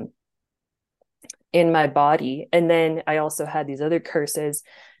um, in my body. And then I also had these other curses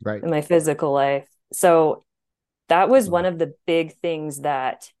Right. in my physical life. So that was one of the big things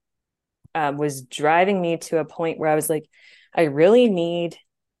that was driving me to a point where I was like, I really need,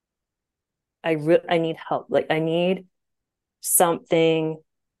 I need help. Like I need something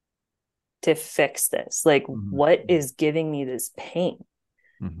to fix this. Like, Mhm. what is giving me this pain?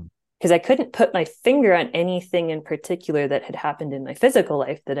 Mhm. Because I couldn't put my finger on anything in particular that had happened in my physical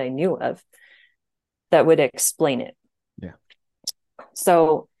life that I knew of that would explain it. Yeah.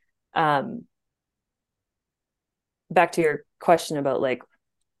 So, um, back to your question about like,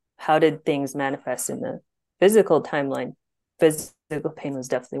 how did things manifest in the physical timeline? Physical pain was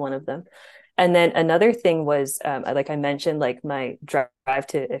definitely one of them. And then another thing was, like I mentioned, like my drive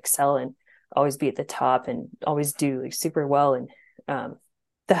to excel and always be at the top and always do like super well. And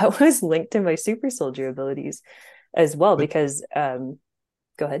that was linked to my super soldier abilities as well, But because go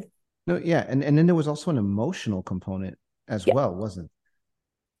ahead. no, yeah, and then there was also an emotional component as Yeah. well, wasn't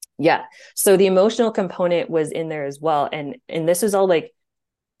Yeah. So the emotional component was in there as well. And this was all like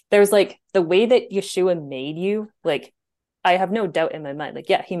there's like the way that Yeshua made you, like I have no doubt in my mind, like,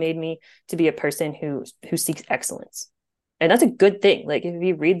 yeah, he made me to be a person who seeks excellence. And that's a good thing. Like if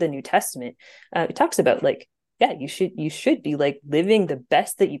you read the New Testament, it talks about like, yeah, you should be like living the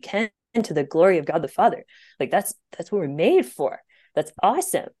best that you can to the glory of God the Father. Like that's what we're made for. That's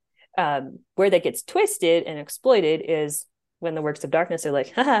awesome. Where that gets twisted and exploited is when the works of darkness are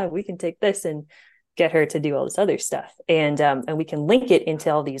like, haha, we can take this and get her to do all this other stuff, and we can link it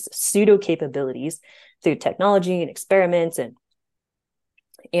into all these pseudo capabilities through technology and experiments and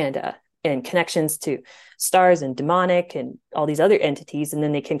uh, and connections to stars and demonic and all these other entities, and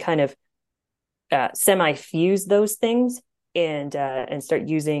then they can kind of semi fuse those things and start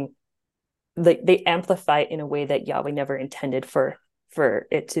using, like they amplify it in a way that Yahweh never intended for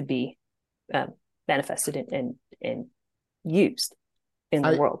it to be um, manifested and used in the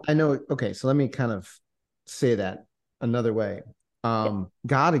I world. I know. Okay, so let me kind of say that another way. Yeah,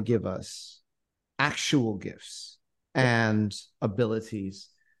 God to give us actual gifts yeah, and abilities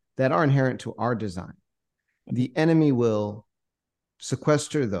that are inherent to our design. mm-hmm. The enemy will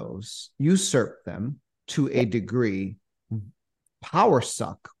sequester those, usurp them to Yeah, a degree, power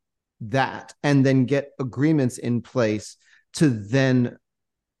suck that, and then get agreements in place to then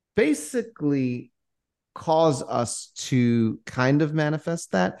basically cause us to kind of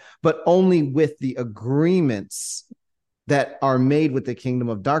manifest that, but only with the agreements that are made with the kingdom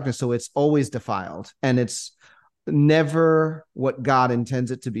of darkness. So it's always defiled and it's never what God intends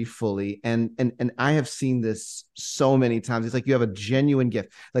it to be fully. And I have seen this so many times. It's like you have a genuine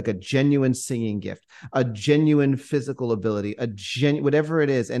gift, like a genuine singing gift, a genuine physical ability, whatever it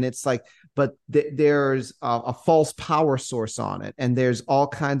is, and it's like, but there's a false power source on it, and there's all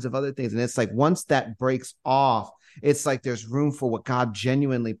kinds of other things, and it's like once that breaks off, it's like there's room for what God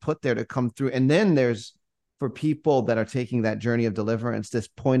genuinely put there to come through, and then there's for people that are taking that journey of deliverance, this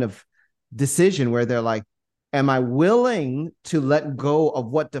point of decision where they're like, am I willing to let go of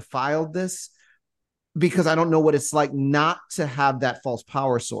what defiled this? Because I don't know what it's like not to have that false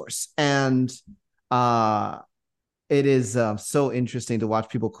power source. And uh, it is so interesting to watch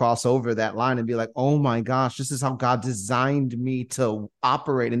people cross over that line and be like, oh my gosh, this is how God designed me to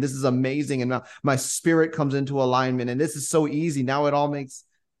operate. And this is amazing. And now my spirit comes into alignment. And this is so easy. Now it all makes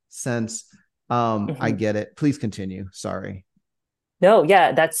sense. I mm-hmm. get it. Please continue. Sorry. No,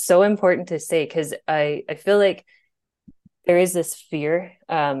 yeah, that's so important to say because I feel like there is this fear,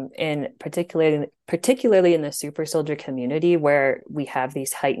 and particularly in the super soldier community where we have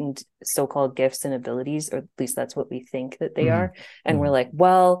these heightened so-called gifts and abilities, or at least that's what we think that they Mm-hmm. are. And we're Mm-hmm. like,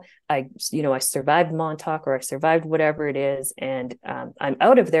 well, I survived Montauk or I survived whatever it is, and I'm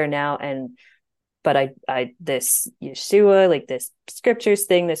out of there now. And but I this Yeshua, like this scriptures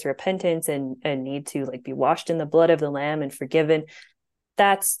thing, this repentance and need to like be washed in the blood of the Lamb and forgiven.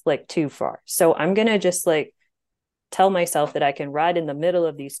 That's like too far. So I'm gonna just like tell myself that I can ride in the middle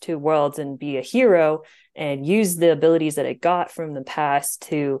of these two worlds and be a hero and use the abilities that I got from the past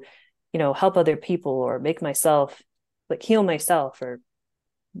to, help other people or make myself like heal myself or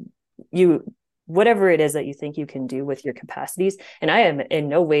you, whatever it is that you think you can do with your capacities. And I am in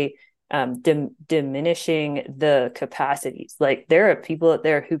no way diminishing the capacities. Like there are people out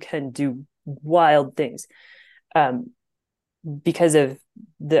there who can do wild things um, because of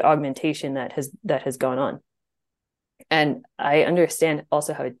the augmentation that has gone on. And I understand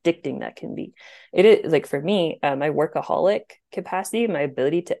also how addicting that can be. It is like for me, my workaholic capacity, my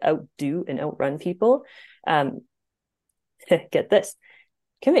ability to outdo and outrun people, um, get this,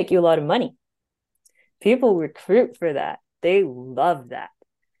 can make you a lot of money. People recruit for that. They love that.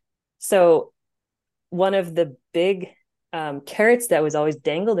 So one of the big carrots that was always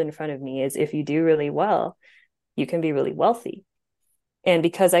dangled in front of me is if you do really well, you can be really wealthy. And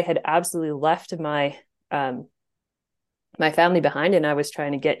because I had absolutely left my family behind, and I was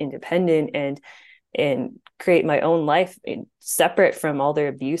trying to get independent and create my own life separate from all their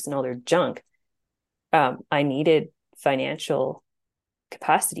abuse and all their junk, I needed financial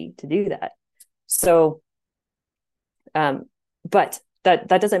capacity to do that. So, but that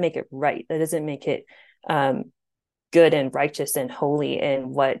doesn't make it right. That doesn't make it good and righteous and holy and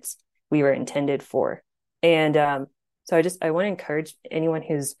what we were intended for. And so I want to encourage anyone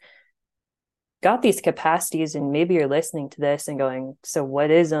who's got these capacities, and maybe you're listening to this and going, so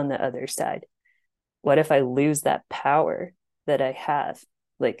what is on the other side? What if I lose that power that I have?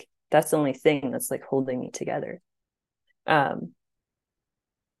 Like, that's the only thing that's like holding me together.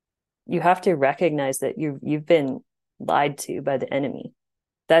 You have to recognize that you've been lied to by the enemy.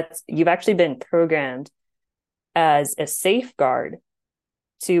 That's, you've actually been programmed as a safeguard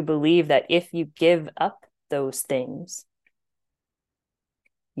to believe that if you give up those things,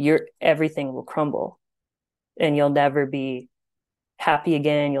 everything will crumble and you'll never be happy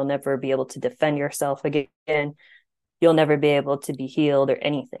again. You'll never be able to defend yourself again. You'll never be able to be healed or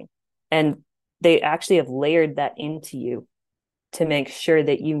anything. And they actually have layered that into you to make sure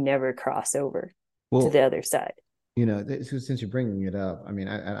that you never cross over to the other side. You know, since you're bringing it up, I mean,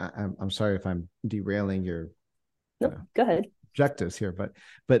 I'm sorry if I'm derailing your Nope, go ahead. objectives here,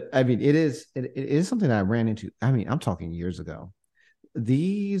 but I mean, it is something that I ran into. I mean, I'm talking years ago.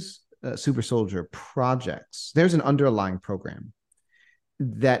 These super soldier projects, there's an underlying program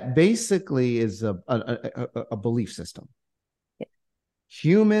that basically is a belief system. Yeah.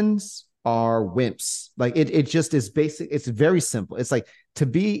 Humans are wimps. Like it just is basic. It's very simple. It's like to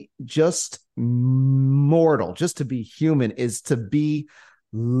be just mortal, just to be human is to be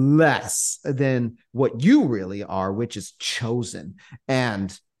less than what you really are, which is chosen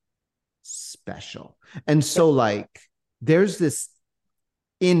and special. And so like there's this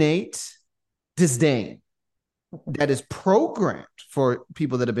innate disdain that is programmed for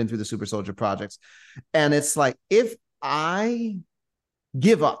people that have been through the super soldier projects. And it's like, if I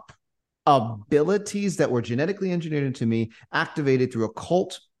give up abilities that were genetically engineered into me, activated through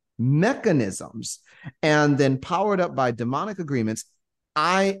occult mechanisms, and then powered up by demonic agreements,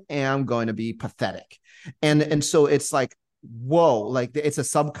 I am going to be pathetic. And so it's like, whoa, like it's a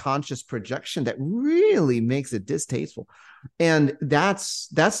subconscious projection that really makes it distasteful. And that's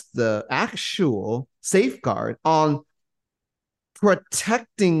the actual safeguard on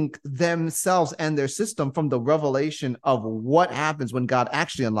protecting themselves and their system from the revelation of what happens when God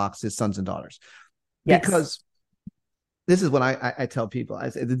actually unlocks his sons and daughters. Yes. Because this is what I tell people. I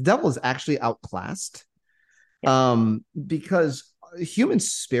say the devil is actually outclassed. Yeah. Because human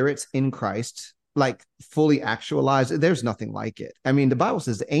spirits in Christ, like fully actualized, there's nothing like it. I mean, the Bible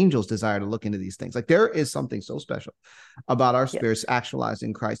says the angels desire to look into these things. Like there is something so special about our spirits actualized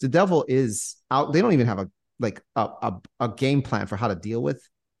in Christ. The devil is out. They don't even have a game plan for how to deal with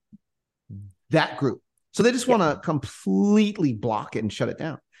that group. So they just want to completely block it and shut it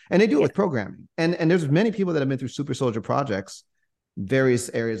down. And they do it with programming. And there's many people that have been through super soldier projects, various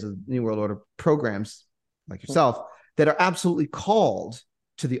areas of New World Order programs like yourself, that are absolutely called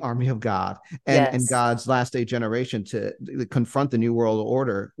to the army of God and God's last day generation to confront the New World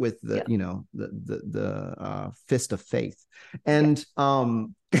Order with the the fist of faith. And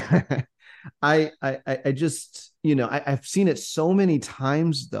I just, I've seen it so many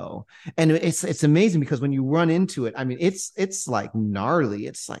times though, and it's amazing because when you run into it, I mean, it's like gnarly.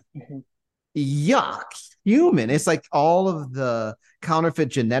 It's like yuck, human. It's like all of the counterfeit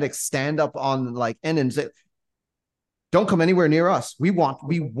genetics stand up on like end and say, don't come anywhere near us. We want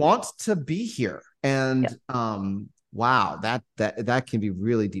to be here. And wow, that can be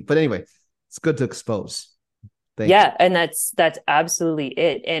really deep. But anyway, it's good to expose. Thank you. And that's absolutely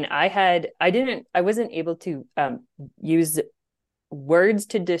it. And I wasn't able to use words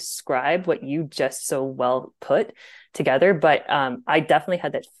to describe what you just so well put together, but I definitely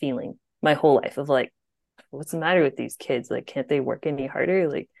had that feeling my whole life of like, what's the matter with these kids? Like, can't they work any harder?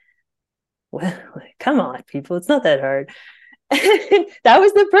 Like, well, come on, people, it's not that hard. That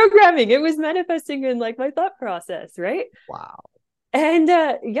was the programming. It was manifesting in like my thought process, right? Wow. And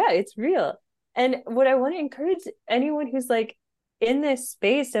it's real. And what I want to encourage anyone who's like in this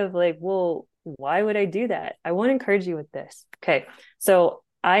space of like, well, why would I do that? I want to encourage you with this. Okay. So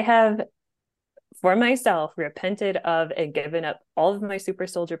I have for myself repented of and given up all of my super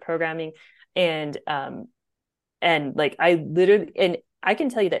soldier programming. And like I literally, and I can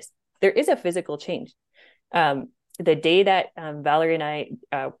tell you this, there is a physical change. The day that Valerie and I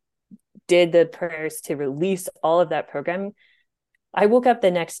did the prayers to release all of that programming, I woke up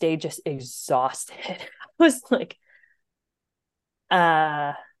the next day just exhausted. I was like,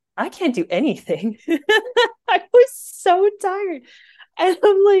 I can't do anything. I was so tired. And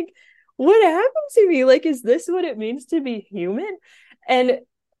I'm like, what happened to me? Like, is this what it means to be human? And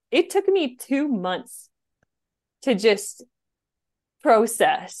it took me 2 months to just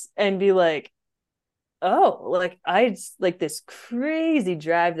process and be like, oh, like I just like this crazy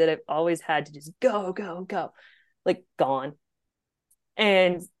drive that I've always had to just go, go, go, like gone.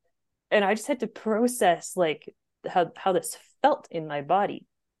 And I just had to process like how this felt in my body.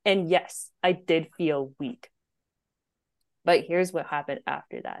 And yes, I did feel weak. But here's what happened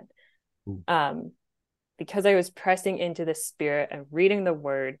after that. Ooh. Because I was pressing into the spirit and reading the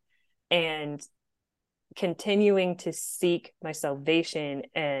word and continuing to seek my salvation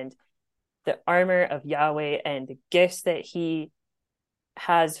and the armor of Yahweh and the gifts that he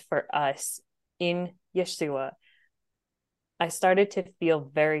has for us in Yeshua, I started to feel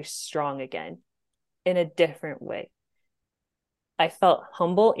very strong again in a different way. I felt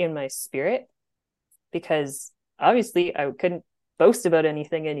humble in my spirit because obviously I couldn't boast about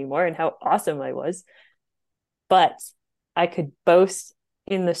anything anymore and how awesome I was, but I could boast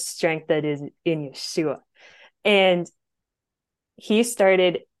in the strength that is in Yeshua. And he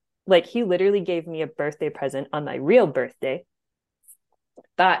started, like, he literally gave me a birthday present on my real birthday.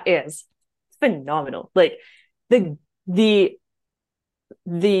 That is phenomenal. Like the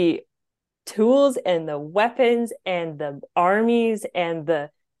the tools and the weapons and the armies and the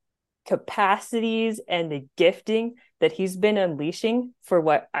capacities and the gifting that he's been unleashing for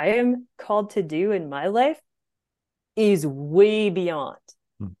what I am called to do in my life is way beyond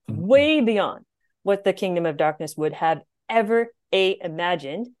what the kingdom of darkness would have ever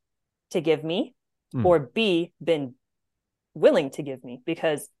imagined to give me, or B, been willing to give me,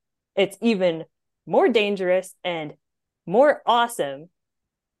 because it's even more dangerous and more awesome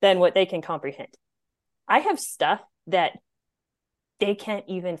than what they can comprehend. I have stuff that they can't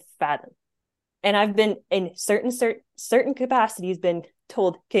even fathom. And I've been in certain capacities been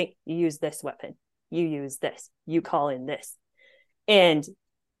told, okay, you use this weapon, you use this, you call in this. And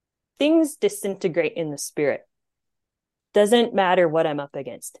things disintegrate in the spirit. Doesn't matter what I'm up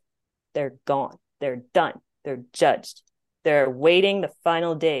against. They're gone. They're done. They're judged. They're waiting the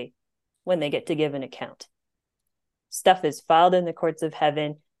final day when they get to give an account. Stuff is filed in the courts of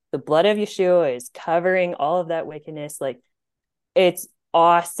heaven. The blood of Yeshua is covering all of that wickedness. Like, it's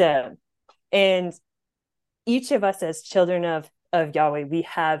awesome. And each of us as children of Yahweh, we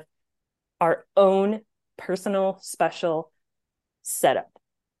have our own personal special setup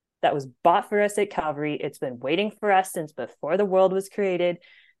that was bought for us at Calvary. It's been waiting for us since before the world was created.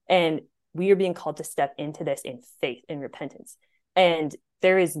 And we are being called to step into this in faith, in repentance. And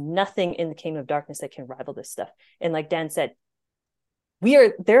there is nothing in the kingdom of darkness that can rival this stuff. And like Dan said,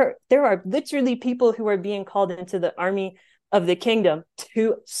 there are literally people who are being called into the army of the kingdom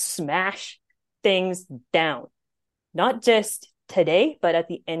to smash things down, not just today, but at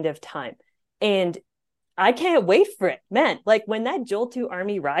the end of time. And I can't wait for it, man. Like, when that Joel 2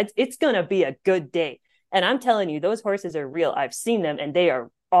 army rides, it's going to be a good day. And I'm telling you, those horses are real. I've seen them and they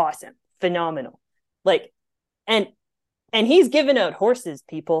are awesome, phenomenal. Like, and he's giving out horses,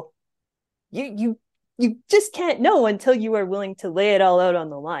 people. You just can't know until you are willing to lay it all out on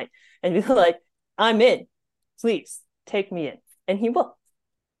the line and be like, I'm in. Please take me in. And he will.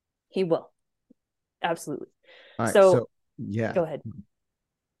 He will. Absolutely. All right. So Yeah. go ahead.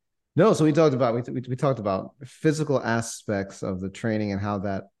 No, so we talked about we talked about physical aspects of the training and how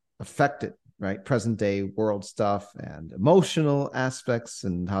that affected, right, present day world stuff, and emotional aspects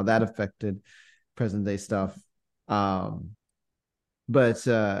and how that affected present day stuff. But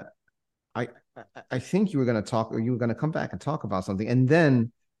I I think you were going to talk, or you were going to come back and talk about something, and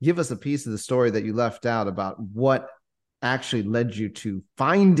then give us a piece of the story that you left out about what actually led you to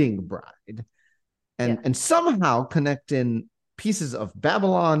finding Bride, and somehow connect in pieces of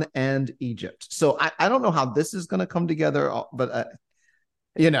Babylon and Egypt. So I don't know how this is going to come together, but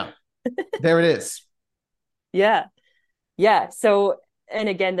there it is. Yeah. Yeah. So, and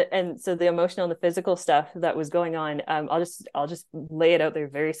again, so the emotional and the physical stuff that was going on, I'll just lay it out there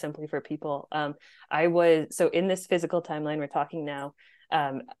very simply for people. I was, so in this physical timeline we're talking now,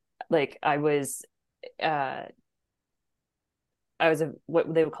 like I was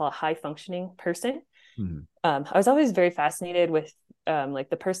what they would call a high functioning person. Mm-hmm. I was always very fascinated with like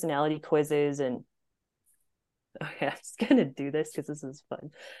the personality quizzes, and I'm just gonna do this because this is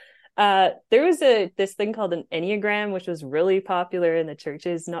fun. There was this thing called an Enneagram, which was really popular in the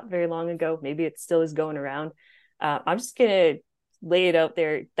churches not very long ago. Maybe it still is going around. I'm just gonna lay it out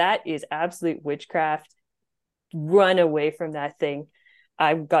there. That is absolute witchcraft. Run away from that thing.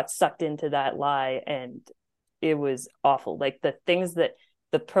 I got sucked into that lie, and it was awful. Like the things that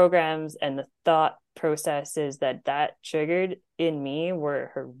the programs and the thought processes that triggered in me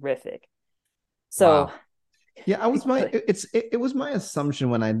were horrific. So Wow. Yeah, it was my assumption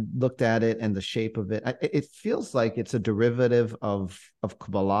when I looked at it and the shape of it. It feels like it's a derivative of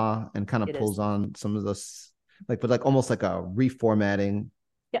Kabbalah and kind of it is. pulls on some of those but like almost like a reformatting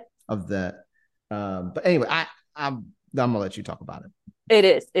Yeah, of that. But anyway, I'm gonna let you talk about it. it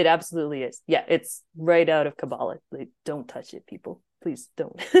is. It absolutely is. Yeah, it's right out of Kabbalah. Like, don't touch it, people. Please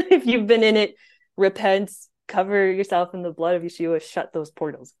don't. If you've been in it, repent, cover yourself in the blood of Yeshua, shut those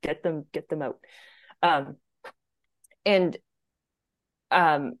portals, get them out. Um, and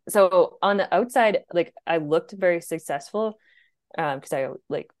so on the outside, like I looked very successful, because I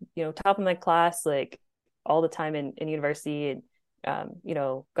like, top of my class, like all the time in university, and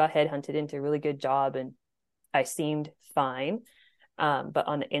got headhunted into a really good job, and I seemed fine. But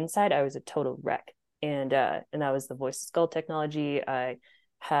on the inside, I was a total wreck. And that was the voice skull technology. I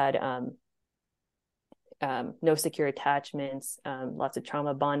had no secure attachments, lots of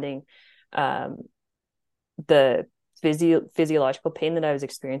trauma bonding. The physiological pain that I was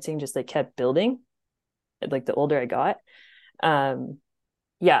experiencing just like kept building, like the older I got.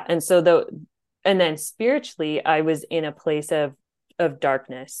 Yeah, and then spiritually, I was in a place of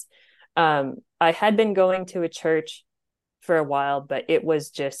darkness. I had been going to a church for a while, but it was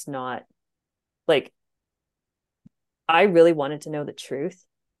just not like, I really wanted to know the truth,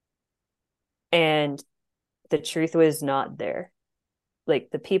 and the truth was not there. Like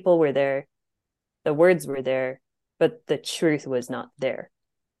the people were there, the words were there, but the truth was not there.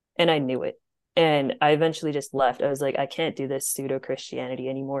 And I knew it. And I eventually just left. I was like, I can't do this pseudo Christianity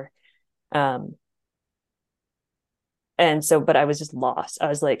anymore. Um, and so, but I was just lost. I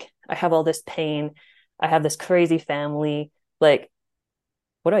was like, I have all this pain. I have this crazy family. Like,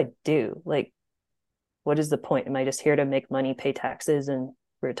 what do I do? Like, what is the point? Am I just here to make money, pay taxes, and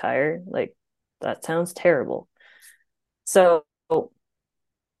retire? Like, that sounds terrible. So,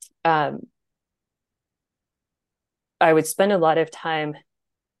 um, I would spend a lot of time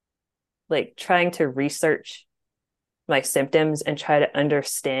like trying to research my symptoms and try to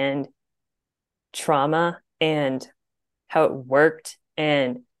understand trauma and how it worked,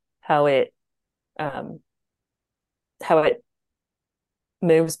 and how it um, how it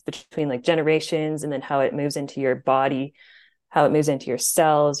moves between like generations, and then how it moves into your body, how it moves into your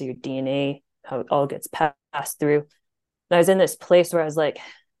cells, your DNA, how it all gets passed through. And I was in this place where I was like,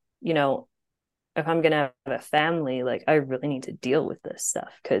 you know, if I'm gonna have a family, like I really need to deal with this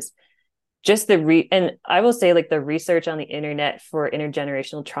stuff, because just and I will say like the research on the internet for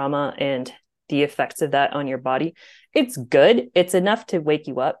intergenerational trauma and the effects of that on your body, it's good. It's enough to wake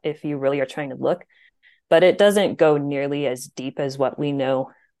you up if you really are trying to look, but it doesn't go nearly as deep as what we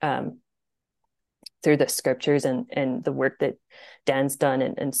know through the scriptures and the work that Dan's done,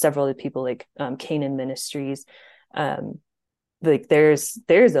 and several of the people like Canaan Ministries. Like there's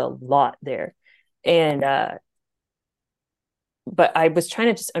a lot there. And but I was trying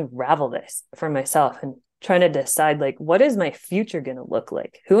to just unravel this for myself and trying to decide like, what is my future going to look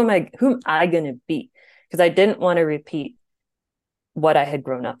like? Who am I going to be? Because I didn't want to repeat what I had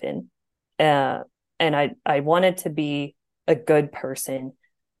grown up in. And I wanted to be a good person,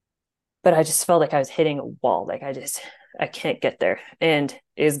 but I just felt like I was hitting a wall. Like I can't get there. And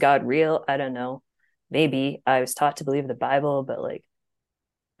is God real? I don't know. Maybe I was taught to believe the Bible, but like,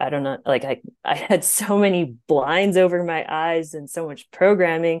 I don't know. Like I had so many blinds over my eyes and so much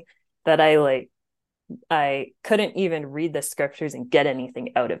programming that I couldn't even read the scriptures and get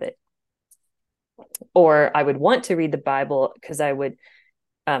anything out of it. Or I would want to read the Bible because I would,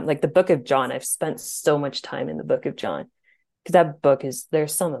 like the book of John. I've spent so much time in the book of John, because that book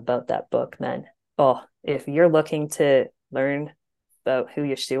there's some about that book, man. Oh, if you're looking to learn about who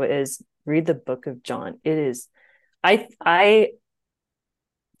Yeshua is, read the book of John. It is, I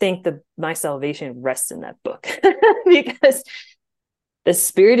think that my salvation rests in that book because the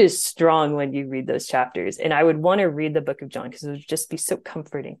spirit is strong when you read those chapters. And I would want to read the book of John because it would just be so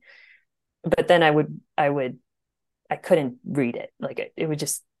comforting. But then I couldn't read it. Like it would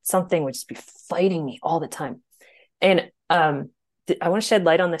just, something would just be fighting me all the time. And I want to shed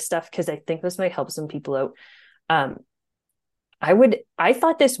light on this stuff because I think this might help some people out. I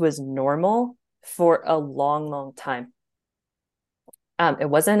thought this was normal for a long, long time. It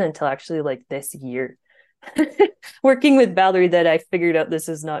wasn't until actually like this year working with Valerie that I figured out this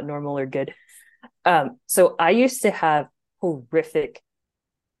is not normal or good. So I used to have horrific,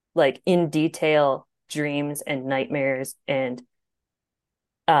 like in detail dreams and nightmares, and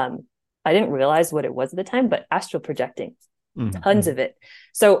um, I didn't realize what it was at the time, but astral projecting, tons Mm-hmm. of it.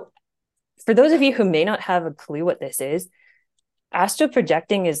 So for those of you who may not have a clue what this is, astral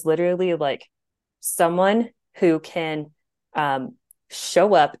projecting is literally like someone who can um,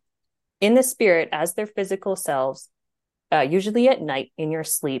 show up in the spirit as their physical selves, usually at night in your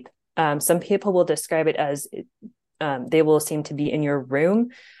sleep. Some people will describe it as they will seem to be in your room.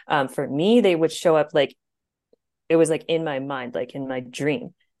 For me, they would show up like it was like in my mind, like in my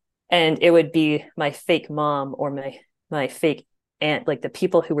dream, and it would be my fake mom or my fake aunt, like the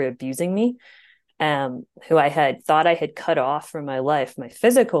people who were abusing me, who I had thought I had cut off from my life, my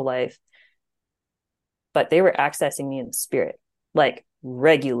physical life, but they were accessing me in the spirit, like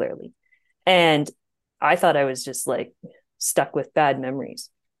regularly. And I thought I was just like stuck with bad memories.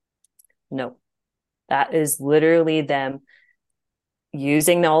 No, that is literally them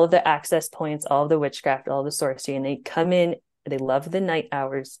using all of the access points, all of the witchcraft, all of the sorcery, and they come in, they love the night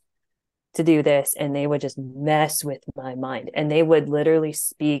hours to do this, and they would just mess with my mind. And they would literally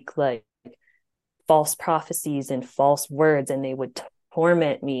speak like false prophecies and false words, and they would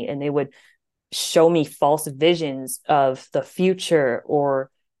torment me, and they would show me false visions of the future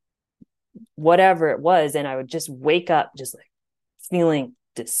or whatever it was. And I would just wake up just like feeling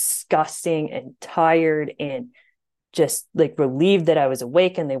disgusting and tired and just like relieved that I was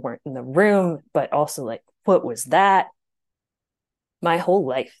awake and they weren't in the room, but also like, what was that? My whole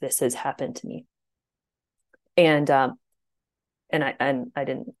life, this has happened to me. And I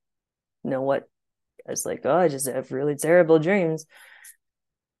didn't know what. I was like, oh, I just have really terrible dreams.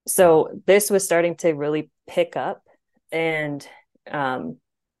 So this was starting to really pick up and um,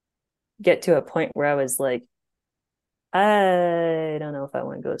 get to a point where I was like, I don't know if I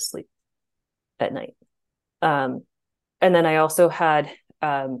want to go to sleep at night. Um, and then I also had,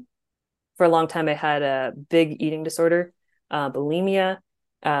 for a long time, I had a big eating disorder, bulimia.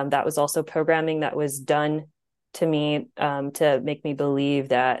 That was also programming that was done to me to make me believe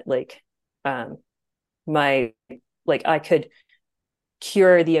that like um, my like I could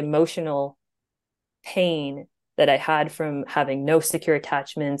cure the emotional pain that I had from having no secure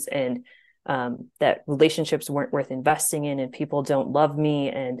attachments, and that relationships weren't worth investing in and people don't love me,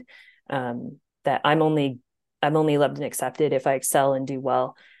 and that I'm only loved and accepted if I excel and do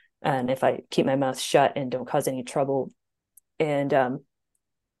well, and if I keep my mouth shut and don't cause any trouble, and um,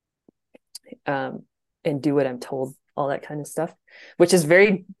 and do what I'm told, all that kind of stuff, which is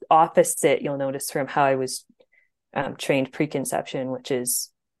very opposite, you'll notice, from how I was trained preconception, which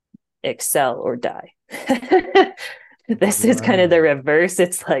is excel or die. This is kind of the Right. reverse.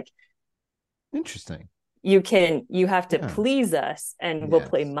 It's like Interesting. you have to Yeah. please us, and we'll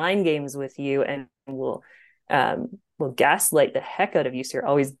play Yes. mind games with you, and we'll gaslight the heck out of you, so you're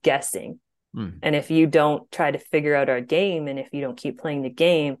always guessing. Mm. And if you don't try to figure out our game, and if you don't keep playing the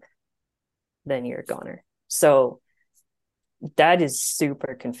game, then you're a goner. So that is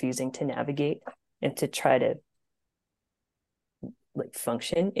super confusing to navigate and to try to like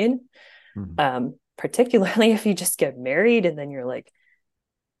function in, Mm. particularly if you just get married and then you're like,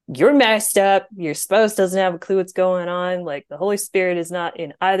 you're messed up, your spouse doesn't have a clue what's going on, like the Holy Spirit is not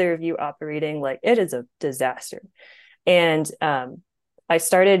in either of you operating, like it is a disaster. And I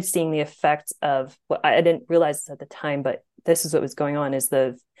started seeing the effects of what I didn't realize this at the time, but this is what was going on, is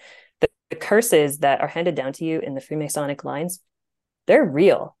the curses that are handed down to you in the Freemasonic lines, they're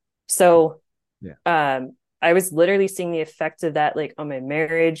real. So Yeah. I was literally seeing the effects of that, like on my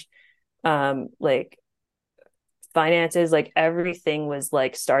marriage, like finances, like everything was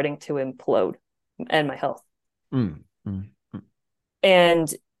like starting to implode, and my health. Mm. Mm. Mm.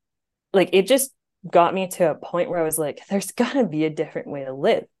 And like it just got me to a point where I was like, there's gotta be a different way to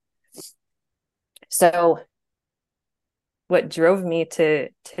live. So what drove me to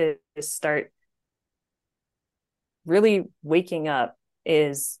start really waking up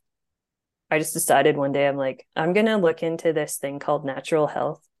is I just decided one day, I'm like, I'm gonna look into this thing called natural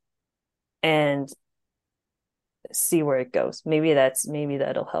health and see where it goes. Maybe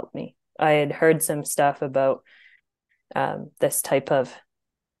that'll help me. I had heard some stuff about this type of,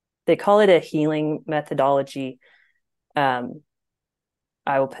 they call it a healing methodology. Um,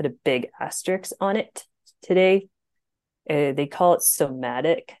 I will put a big asterisk on it today. They call it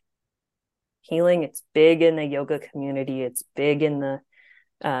somatic healing. It's big in the yoga community. It's big in the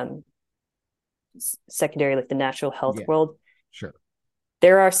um, secondary, like the natural health Yeah. world. Sure.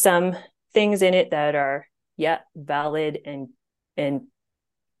 There are some things in it that are, yeah, valid and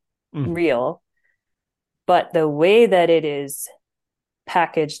Mm. real. But the way that it is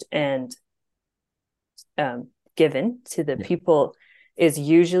packaged and given to the people is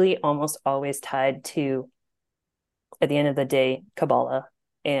usually almost always tied to, at the end of the day, Kabbalah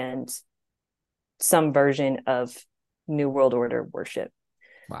and some version of New World Order worship.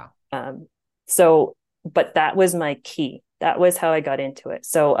 Wow. But that was my key. That was how I got into it.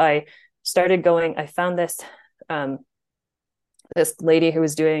 So I started going, I found this lady who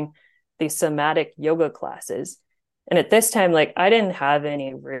was doing these somatic yoga classes. And at this time, like, I didn't have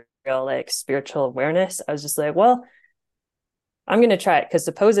any real like spiritual awareness. I was just like, well, I'm going to try it, because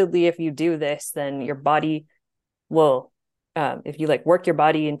supposedly if you do this, then your body will, if you like work your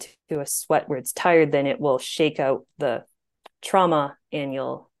body into a sweat where it's tired, then it will shake out the trauma and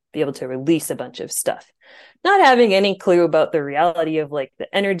you'll be able to release a bunch of stuff. Not having any clue about the reality of like the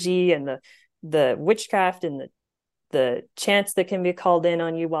energy and the witchcraft and the chants that can be called in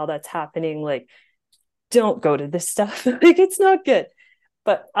on you while that's happening. Like, don't go to this stuff. Like, it's not good.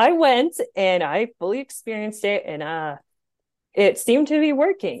 But I went and I fully experienced it, and it seemed to be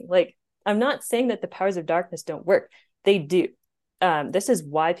working. Like, I'm not saying that the powers of darkness don't work. They do. This is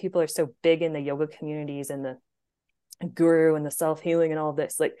why people are so big in the yoga communities and the guru and the self-healing and all of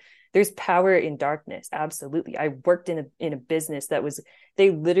this. Like, there's power in darkness. Absolutely. I worked in a business that was, they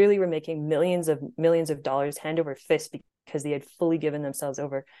literally were making millions of dollars hand over fist because they had fully given themselves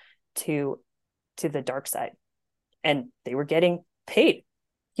over to the dark side, and they were getting paid,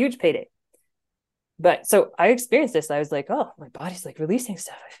 huge payday. But so I experienced this. I was like, oh, my body's like releasing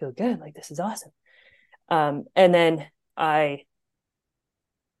stuff. I feel good. Like, this is awesome. And then I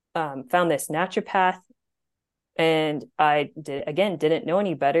found this naturopath, and I didn't know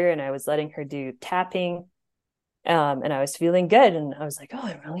any better. And I was letting her do tapping. And I was feeling good. And I was like, oh,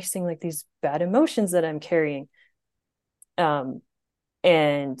 I'm releasing like these bad emotions that I'm carrying.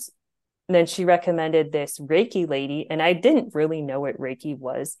 And then she recommended this Reiki lady, and I didn't really know what Reiki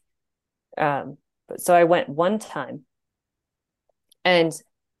was. But so I went one time, and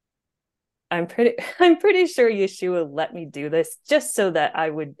I'm pretty sure Yeshua let me do this just so that I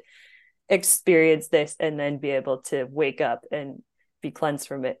would experience this and then be able to wake up and be cleansed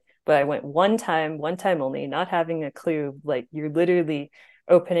from it. But I went one time only, not having a clue. Like, you're literally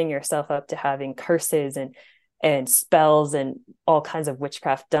opening yourself up to having curses and spells and all kinds of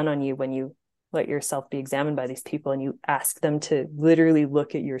witchcraft done on you when you let yourself be examined by these people, and you ask them to literally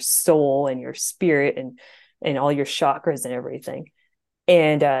look at your soul and your spirit and all your chakras and everything.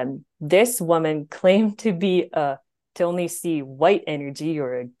 And this woman claimed to be to only see white energy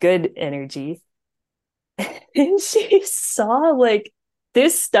or a good energy. And she saw, like,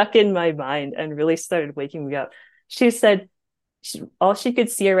 this stuck in my mind and really started waking me up. She said all she could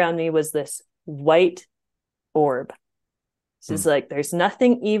see around me was this white orb. She's like, there's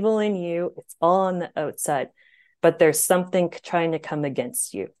nothing evil in you. It's all on the outside, but there's something trying to come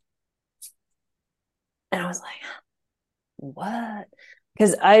against you. And I was like, what?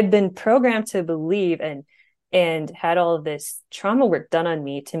 Because I'd been programmed to believe and had all of this trauma work done on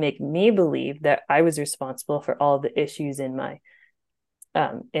me to make me believe that I was responsible for all the issues in my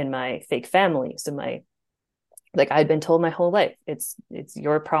fake family. So I'd been told my whole life, it's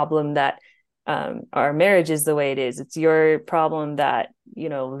your problem that our marriage is the way it is. It's your problem that,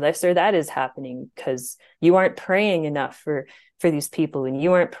 this or that is happening because you aren't praying enough for these people, and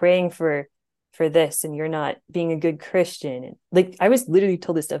you aren't praying for this, and you're not being a good Christian. And like, I was literally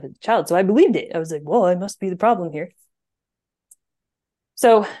told this stuff as a child, so I believed it. I was like, well, I must be the problem here.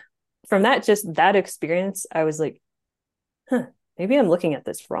 So from that experience, I was like, maybe I'm looking at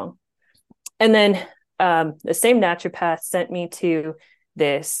this wrong. And then the same naturopath sent me to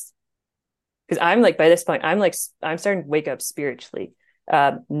this, because I'm like, by this point, I'm starting to wake up spiritually,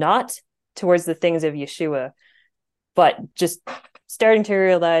 not towards the things of Yeshua, but just starting to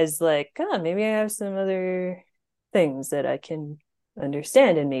realize, like, maybe I have some other things that I can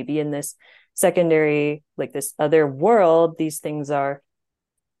understand. And maybe in this secondary, like this other world, these things are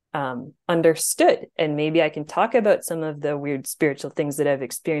understood. And maybe I can talk about some of the weird spiritual things that I've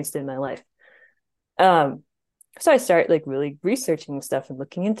experienced in my life. So I start like really researching stuff and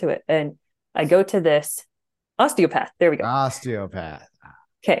looking into it. And I go to this osteopath. There we go. Osteopath.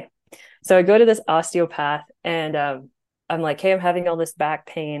 Okay. So I go to this osteopath, and I'm like, hey, I'm having all this back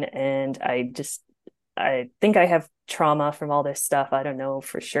pain, and I think I have trauma from all this stuff. I don't know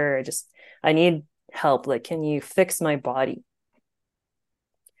for sure. I need help. Like, can you fix my body?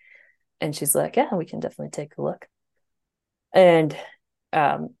 And she's like, yeah, we can definitely take a look. And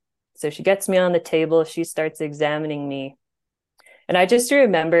so she gets me on the table. She starts examining me. And I just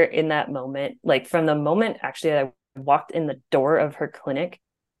remember in that moment, like from the moment actually I walked in the door of her clinic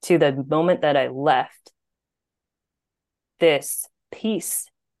to the moment that I left, this peace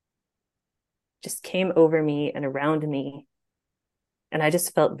just came over me and around me. And I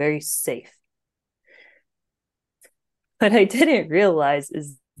just felt very safe. What I didn't realize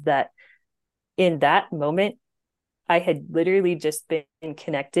is that in that moment, I had literally just been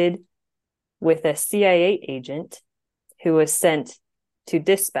connected with a CIA agent who was sent to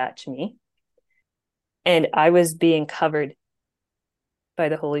dispatch me. And I was being covered by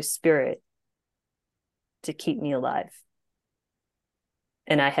the Holy Spirit to keep me alive.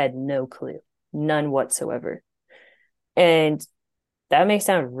 And I had no clue, none whatsoever. And that may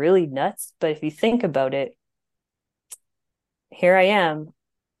sound really nuts, but if you think about it, here I am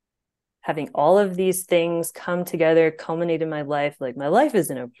having all of these things come together, culminate in my life. Like my life is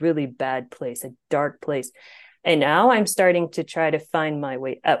in a really bad place, a dark place. And now I'm starting to try to find my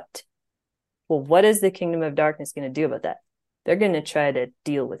way out. Well, what is the kingdom of darkness going to do about that? They're going to try to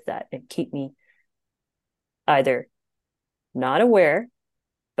deal with that and keep me either not aware,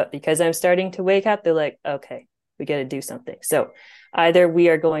 but because I'm starting to wake up, they're like, okay, we got to do something. So either we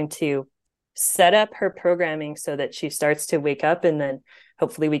are going to set up her programming so that she starts to wake up, and then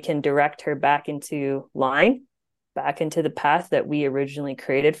hopefully we can direct her back into line, back into the path that we originally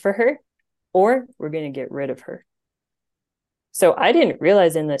created for her, or we're going to get rid of her. So I didn't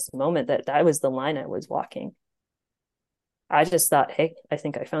realize in this moment that that was the line I was walking. I just thought, hey, I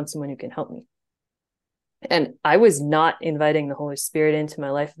think I found someone who can help me. And I was not inviting the Holy Spirit into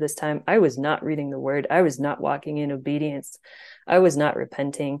my life at this time. I was not reading the word. I was not walking in obedience. I was not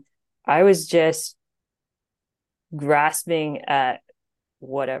repenting. I was just grasping at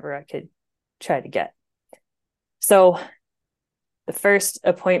whatever I could try to get. So the first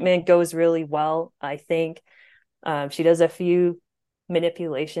appointment goes really well, I think. She does a few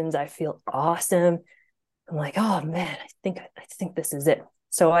manipulations. I feel awesome. I'm like, oh man, I think this is it.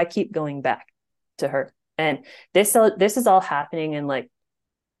 So I keep going back to her. And this is all happening in like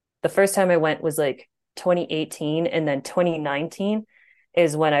the first time I went was like 2018, and then 2019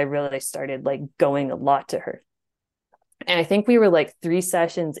 is when I really started like going a lot to her. And I think we were like 3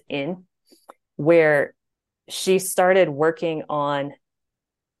 sessions in where she started working on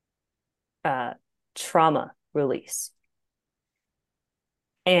trauma release.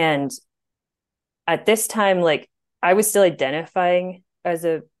 And at this time, like I was still identifying as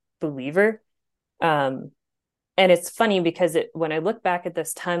a believer. And it's funny because when I look back at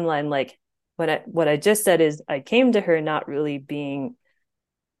this timeline, like what I just said is I came to her not really being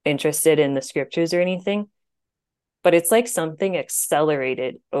interested in the scriptures or anything, but it's like something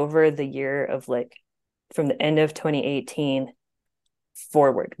accelerated over the year of like from the end of 2018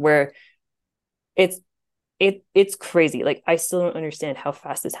 forward, where it's crazy. Like I still don't understand how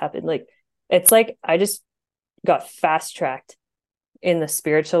fast this happened. Like it's like I just got fast tracked in the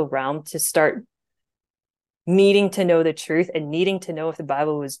spiritual realm to start needing to know the truth and needing to know if the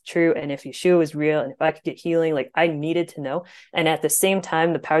Bible was true and if Yeshua was real and if I could get healing. Like I needed to know. And at the same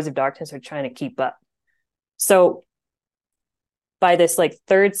time, the powers of darkness are trying to keep up. So by this like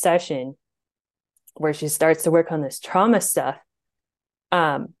 3rd session where she starts to work on this trauma stuff,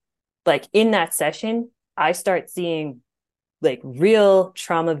 like in that session, I start seeing like real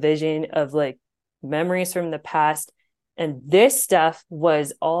trauma vision of like memories from the past. And this stuff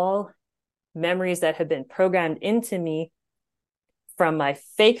was all memories that have been programmed into me from my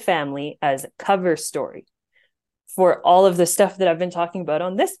fake family as a cover story for all of the stuff that I've been talking about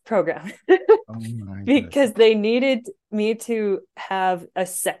on this program. Because they needed me to have a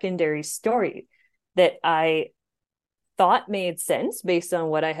secondary story that I thought made sense based on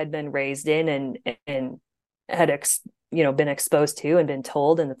what I had been raised in and had been exposed to and been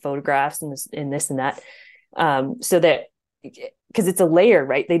told in the photographs and this and that. So that because it's a layer,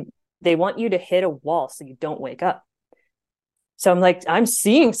 right? They want you to hit a wall so you don't wake up. So I'm like, I'm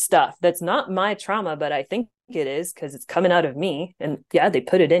seeing stuff that's not my trauma, but I think it is because it's coming out of me. And yeah, they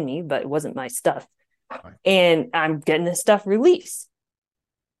put it in me, but it wasn't my stuff. Right. And I'm getting this stuff released.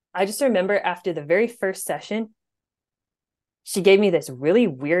 I just remember after the very first session, she gave me this really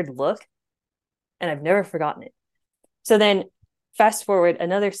weird look, and I've never forgotten it. So then fast forward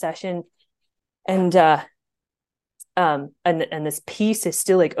another session, and this peace is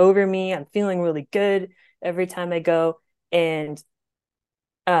still like over me. I'm feeling really good every time I go. And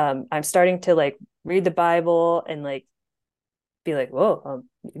I'm starting to like read the Bible and like be like, whoa,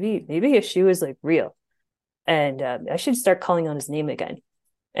 maybe Yeshua is like real. And I should start calling on his name again.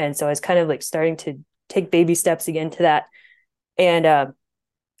 And so I was kind of like starting to take baby steps again to that. And I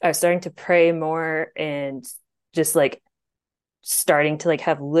was starting to pray more and just like starting to like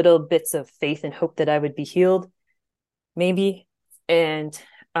have little bits of faith and hope that I would be healed. Maybe. And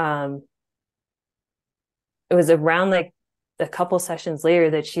it was around like a couple sessions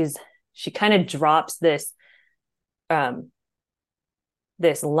later that she kind of drops um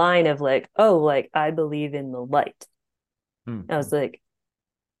this line of like, oh, like I believe in the light. I was like,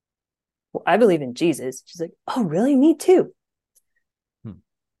 well, I believe in Jesus. She's like, oh, really? Me too.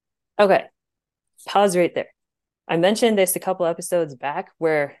 Okay, pause right there. I mentioned this a couple episodes back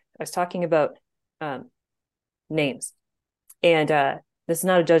where I was talking about names. And this is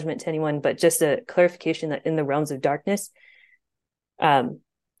not a judgment to anyone, but just a clarification that in the realms of darkness, there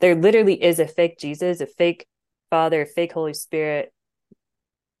literally is a fake Jesus, a fake Father, a fake Holy Spirit.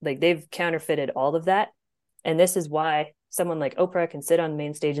 Like they've counterfeited all of that. And this is why someone like Oprah can sit on the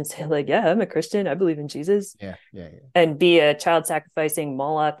main stage and say, like, yeah, I'm a Christian. I believe in Jesus. Yeah. And be a child sacrificing,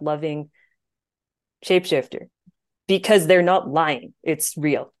 Moloch loving shapeshifter because they're not lying. It's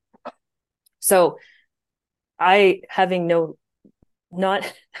real. So I not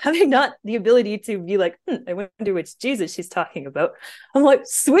the ability to be like, I wonder which Jesus she's talking about. I'm like,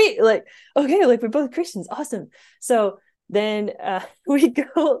 sweet, like, okay, like we're both Christians, awesome. So then we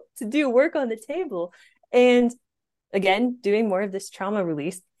go to do work on the table, and again, doing more of this trauma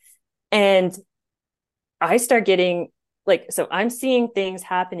release, and I start getting like, so I'm seeing things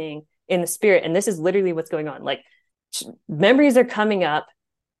happening in the spirit, and this is literally what's going on. Like memories are coming up,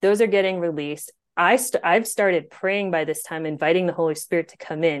 those are getting released. I've started praying by this time, inviting the Holy Spirit to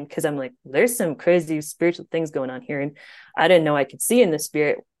come in, because I'm like, there's some crazy spiritual things going on here, and I didn't know I could see in the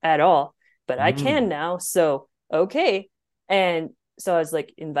spirit at all, but I can now. So okay, and so I was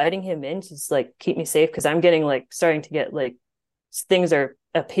like inviting him in to just like keep me safe, because I'm getting like starting to get like things are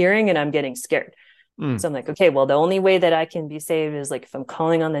appearing and I'm getting scared. So I'm like, okay, well, the only way that I can be saved is like if I'm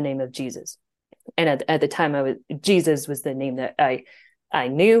calling on the name of Jesus. And at the time, Jesus was the name that I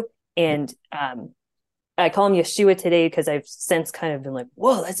knew. And I call him Yeshua today because I've since kind of been like,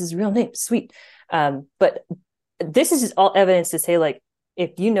 whoa, that's his real name. Sweet. But this is just all evidence to say, like,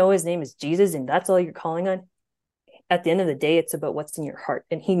 if you know his name is Jesus and that's all you're calling on, at the end of the day, it's about what's in your heart.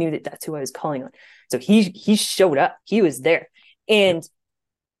 And he knew that that's who I was calling on. So he showed up. He was there. And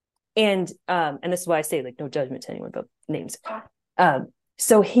this is why I say, like, no judgment to anyone about names.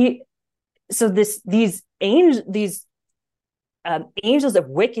 So these angels of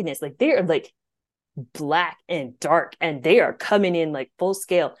wickedness, like they are like black and dark, and they are coming in like full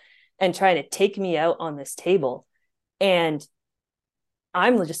scale and trying to take me out on this table. And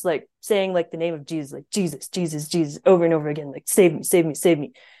I'm just like saying like the name of Jesus, like Jesus, Jesus, Jesus, over and over again, like save me, save me, save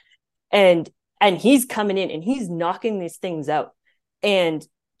me. And he's coming in and he's knocking these things out, and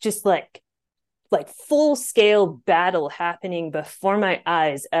just like full scale battle happening before my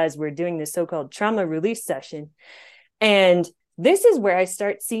eyes as we're doing this so-called trauma release session. And this is where I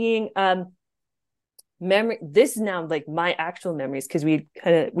start seeing memory. This is now like my actual memories, because we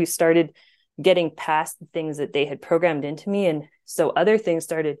started getting past the things that they had programmed into me, and so other things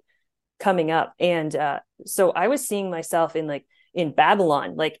started coming up. And so I was seeing myself in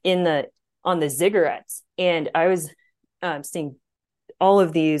Babylon, like on the ziggurats, and I was seeing all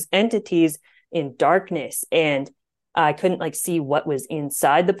of these entities in darkness, and I couldn't like see what was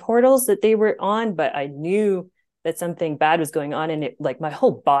inside the portals that they were on, but I knew that something bad was going on, and it like my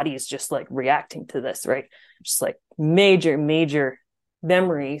whole body is just like reacting to this, right? Just like major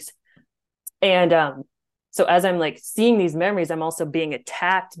memories. And so as I'm like seeing these memories, I'm also being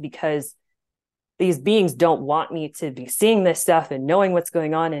attacked because these beings don't want me to be seeing this stuff and knowing what's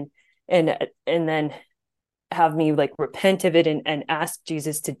going on, and then have me like repent of it and ask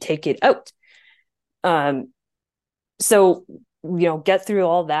Jesus to take it out. So get through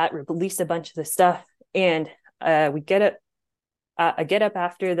all that, release a bunch of the stuff, and I get up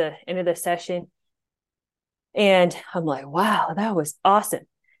after the end of the session, and I'm like, wow, that was awesome.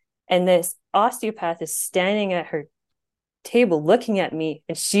 And this osteopath is standing at her table looking at me,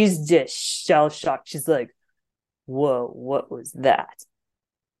 and she's just shell shocked. She's like, whoa, what was that?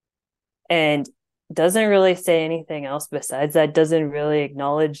 And doesn't really say anything else besides that, doesn't really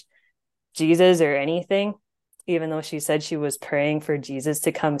acknowledge Jesus or anything, even though she said she was praying for Jesus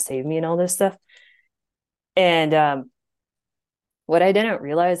to come save me and all this stuff. And what I didn't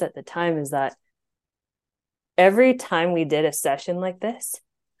realize at the time is that every time we did a session like this,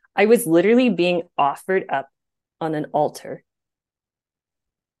 I was literally being offered up on an altar.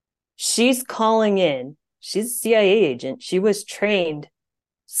 She's calling in. She's a CIA agent. She was trained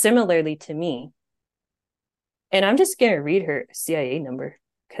similarly to me. And I'm just going to read her CIA number,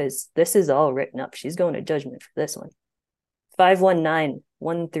 because this is all written up. She's going to judgment for this one.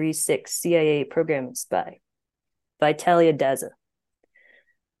 519136, CIA program spy. Vitalia Daza.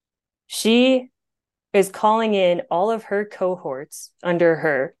 She is calling in all of her cohorts under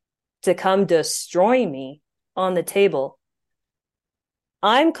her to come destroy me on the table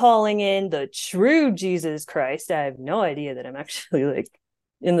I'm calling in the true Jesus Christ. I have no idea that I'm actually like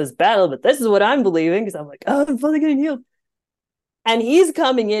in this battle, but this is what I'm believing because I'm like, oh, I'm finally getting healed. And he's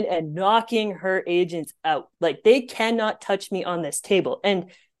coming in and knocking her agents out. Like they cannot touch me on this table.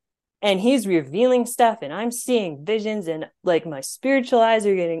 And he's revealing stuff and I'm seeing visions and like my spiritual eyes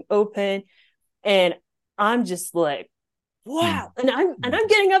are getting open and I'm just like, Mm. wow. And I'm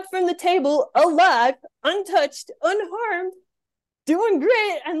getting up from the table alive, untouched, unharmed, doing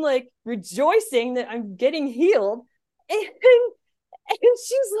great. I'm like rejoicing that I'm getting healed. And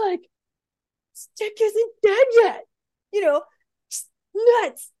she's like, Stick isn't dead yet. You know,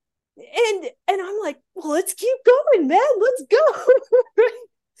 nuts. And I'm like, well, let's keep going, man. Let's go.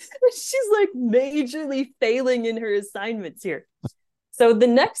 She's like majorly failing in her assignments here. So the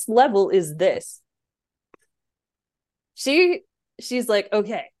next level is this. She's like,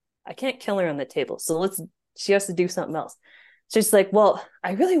 okay, I can't kill her on the table. So she has to do something else. She's like, well,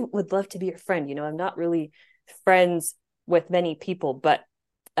 I really would love to be your friend. You know, I'm not really friends with many people, but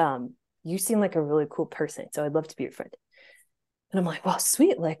you seem like a really cool person. So I'd love to be your friend. And I'm like, well,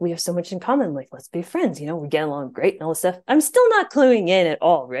 sweet. Like, we have so much in common. Like, let's be friends. You know, we get along great and all this stuff. I'm still not cluing in at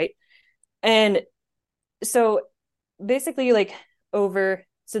all. Right. And so basically, like, so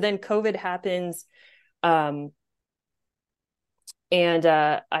then COVID happens. And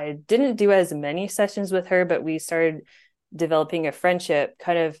I didn't do as many sessions with her, but we started developing a friendship,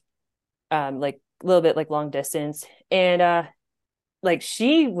 kind of like a little bit like long distance. And like,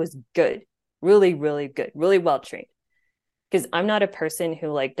 she was good, really, really good, really well trained. Because I'm not a person who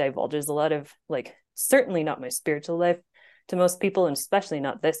like divulges a lot of like, certainly not my spiritual life to most people, and especially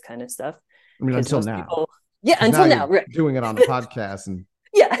not this kind of stuff. I mean, Because until most now, people, yeah, because now until you're now, right? doing it on the podcast and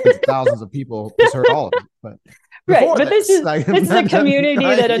Yeah, thousands of people just heard all of it. But right. before But this this, is like, this is a community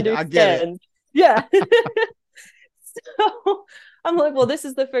that I get it. understands. Yeah. So I'm like, well, this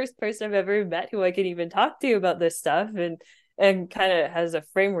is the first person I've ever met who I can even talk to about this stuff, and kind of has a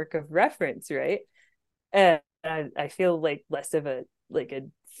framework of reference, right? And I feel like less of a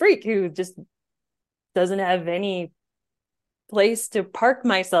freak who just doesn't have any place to park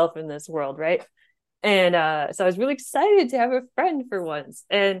myself in this world, right? And so I was really excited to have a friend for once.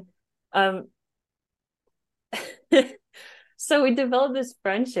 And um so we developed this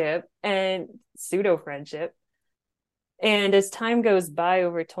friendship and pseudo friendship. And as time goes by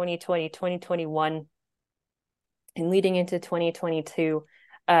over 2020, 2021, and leading into 2022,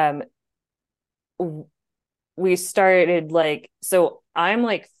 um, we started like, so I'm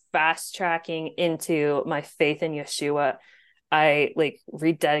like fast tracking into my faith in Yeshua. I like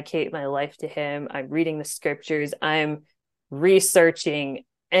rededicate my life to him. I'm reading the scriptures. I'm researching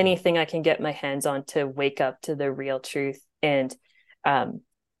anything I can get my hands on to wake up to the real truth. And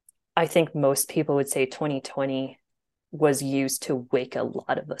I think most people would say 2020 was used to wake a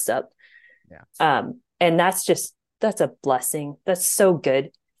lot of us up. Yeah. And that's a blessing. That's so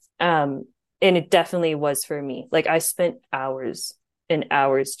good. And it definitely was for me. Like, I spent hours and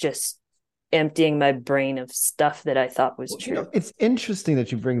hours just emptying my brain of stuff that I thought was true. You know, it's interesting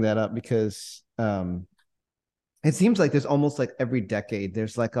that you bring that up because it seems like there's almost like every decade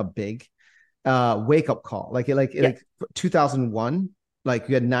there's like a big wake up call. Like 2001, like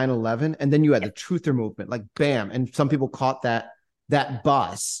you had 9/11, and then you had the truther movement, like bam, and some people caught that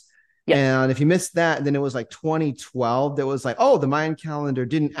bus. Yeah. And if you missed that, then it was like 2012. There was like, oh, the Mayan calendar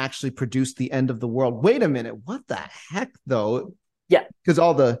didn't actually produce the end of the world. Wait a minute, what the heck, though? Yeah, because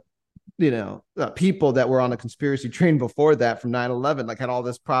all the people that were on a conspiracy train before that from 9/11 like had all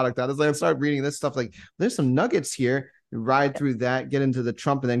this product out. I was like, I started reading this stuff, like there's some nuggets here. You ride through that, get into the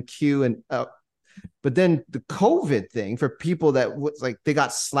Trump, and then Q, and but then the COVID thing for people that was like they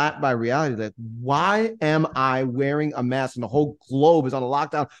got slapped by reality. Like, why am I wearing a mask and the whole globe is on a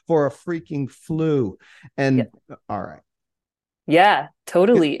lockdown for a freaking flu? And all right, yeah,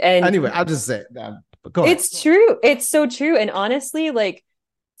 totally. And anyway, I'll just say go ahead. It's true. It's so true. And honestly, like,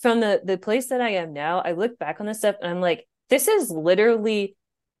 from the place that I am now, I look back on this stuff and I'm like, this is literally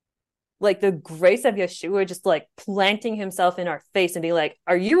like the grace of Yeshua just like planting himself in our face and being like,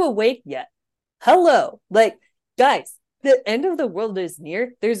 are you awake yet? Hello. Like, guys, the end of the world is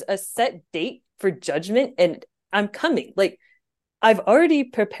near. There's a set date for judgment and I'm coming. Like, I've already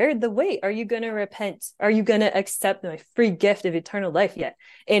prepared the way. Are you going to repent? Are you going to accept my free gift of eternal life yet?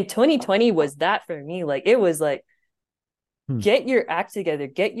 And 2020 was that for me. Like, it was like, get your act together,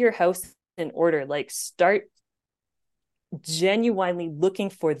 get your house in order, like start genuinely looking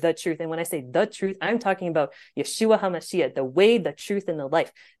for the truth. And when I say the truth, I'm talking about Yeshua HaMashiach, the way, the truth, and the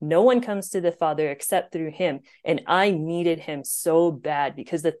life. No one comes to the Father except through him. And I needed him so bad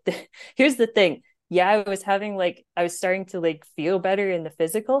because here's the thing. yeah, I was starting to like feel better in the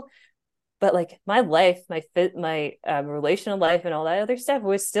physical, but like my life, my relational life and all that other stuff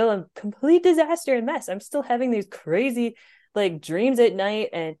was still a complete disaster and mess. I'm still having these crazy like dreams at night,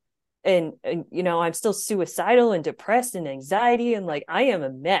 and you know, I'm still suicidal and depressed and anxiety, and like I am a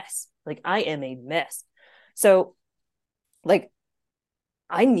mess. Like I am a mess. So like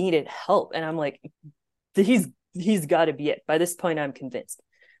I needed help, and I'm like, he's got to be it. By this point, I'm convinced.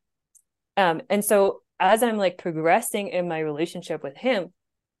 And so as I'm like progressing in my relationship with him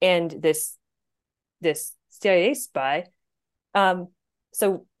and this CIA spy, um,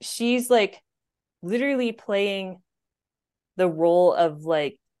 so she's like literally playing the role of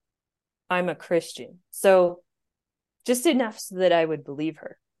like I'm a Christian. So just enough so that I would believe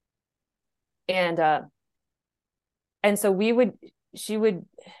her. And and so she would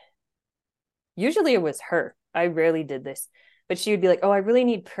usually it was her. I rarely did this, but she would be like, "Oh, I really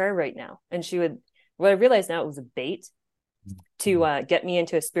need prayer right now." And she would what I realized now it was a bait to get me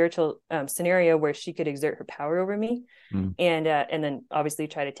into a spiritual scenario where she could exert her power over me, Mm. and then obviously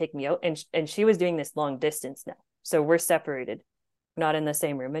try to take me out. And she was doing this long distance now, so we're separated, not in the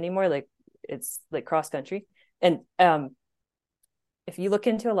same room anymore. Like it's like cross country. And if you look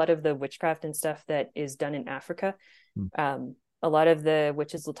into a lot of the witchcraft and stuff that is done in Africa, Mm. a lot of the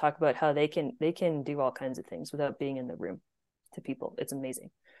witches will talk about how they can do all kinds of things without being in the room to people. It's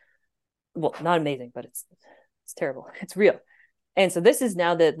amazing. Well, not amazing, but it's terrible. It's real. And so this is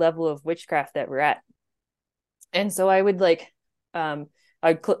now the level of witchcraft that we're at. And so I would like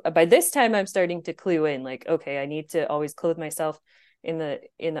by this time I'm starting to clue in like, okay, I need to always clothe myself in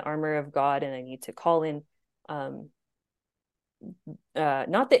the armor of God, and I need to call in um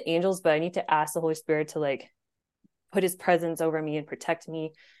not the angels, but I need to ask the Holy Spirit to like put his presence over me and protect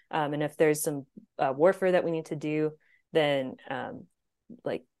me. And if there's some warfare that we need to do, then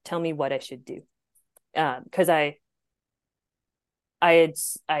like tell me what I should do. Because I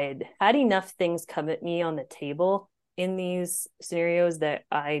had enough things come at me on the table in these scenarios that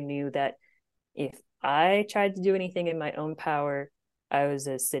I knew that if I tried to do anything in my own power, I was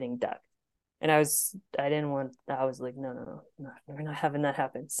a sitting duck. And I was like, no, we're not having that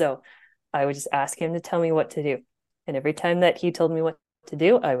happen. So I would just ask him to tell me what to do. And every time that he told me what to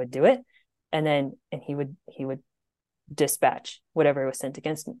do, I would do it. And he would dispatch whatever was sent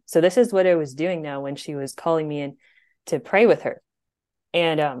against me. So this is what I was doing now when she was calling me in to pray with her.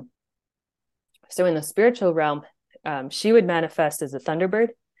 And so in the spiritual realm, she would manifest as a thunderbird,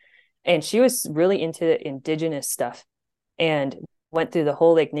 and she was really into indigenous stuff and went through the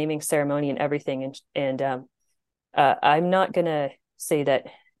whole like naming ceremony and everything. And I'm not gonna say that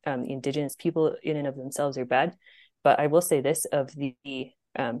indigenous people in and of themselves are bad, but I will say this of the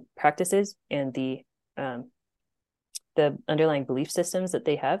practices and the underlying belief systems that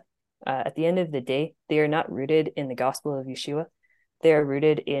they have. At the end of the day, they are not rooted in the gospel of Yeshua. They are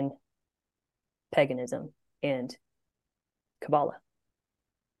rooted in paganism and Kabbalah,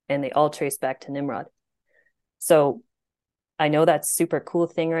 and they all trace back to Nimrod. So I know that's super cool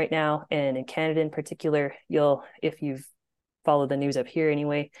thing right now, and in Canada in particular, if you've followed the news up here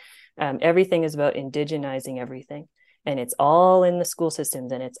anyway, everything is about indigenizing everything, and it's all in the school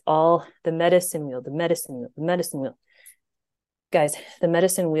systems, and it's all the medicine wheel, the medicine wheel, the medicine wheel. Guys, the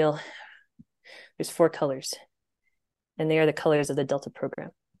medicine wheel, there's 4 colors, and they are the colors of the Delta program.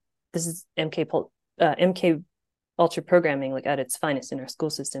 This is MK ultra programming, like at its finest in our school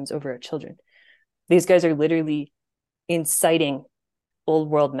systems over our children. These guys are literally inciting old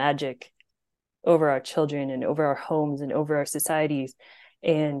world magic over our children and over our homes and over our societies,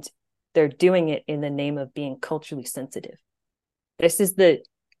 and they're doing it in the name of being culturally sensitive. This is the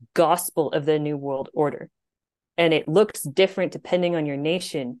gospel of the new world order, and it looks different depending on your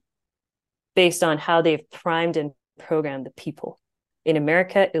nation based on how they've primed and programmed the people. In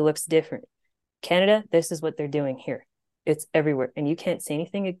America, it looks different. Canada, this is what they're doing here. It's everywhere, and you can't say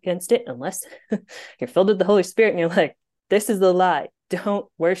anything against it unless you're filled with the Holy Spirit and you're like, this is the lie. Don't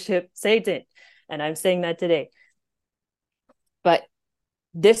worship Satan. And I'm saying that today. But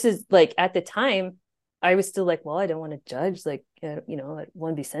this is like, at the time, I was still like, well, I don't want to judge. Like, I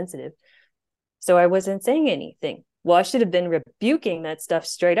want to be sensitive. So I wasn't saying anything. Well, I should have been rebuking that stuff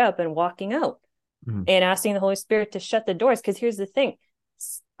straight up and walking out and asking the Holy Spirit to shut the doors. Because here's the thing.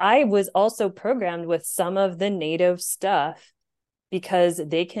 I was also programmed with some of the native stuff because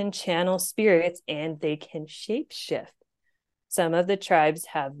they can channel spirits and they can shapeshift. Some of the tribes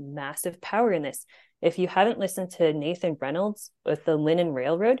have massive power in this. If you haven't listened to Nathan Reynolds with the Linen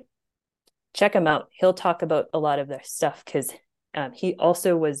Railroad, check him out. He'll talk about a lot of their stuff because he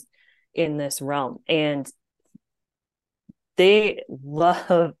also was in this realm, and they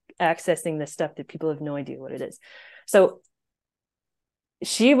love accessing this stuff that people have no idea what it is. So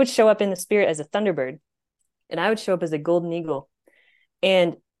she would show up in the spirit as a thunderbird, and I would show up as a golden eagle.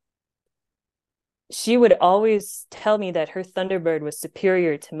 And she would always tell me that her thunderbird was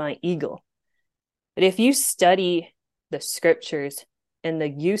superior to my eagle. But if you study the scriptures and the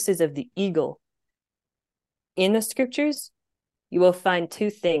uses of the eagle in the scriptures, you will find two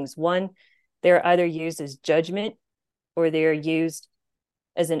things. One, they're either used as judgment or they are used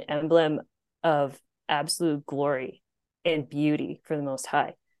as an emblem of absolute glory and beauty for the Most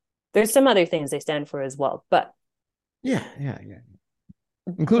High. There's some other things they stand for as well, but yeah,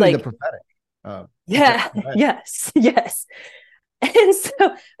 including like, the prophetic. Yes. And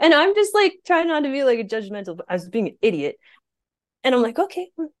so, and I'm just like trying not to be like a judgmental, I was being an idiot. And I'm like, okay,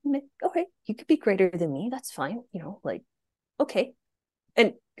 you could be greater than me. That's fine. Like, okay.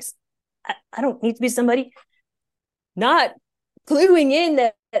 And I don't need to be somebody, not cluing in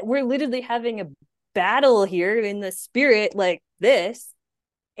that we're literally having a battle here in the spirit like this.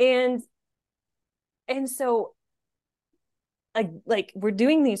 And so like we're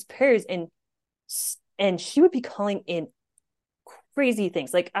doing these prayers, and she would be calling in crazy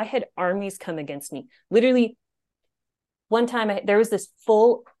things. Like I had armies come against me. Literally, one time there was this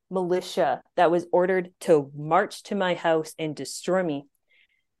full militia that was ordered to march to my house and destroy me.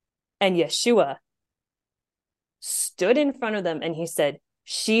 And Yeshua stood in front of them and he said,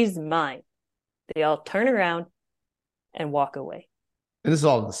 "She's mine." They all turn around and walk away. And this is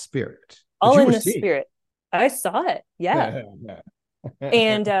all in the spirit. All in the spirit. I saw it. Yeah.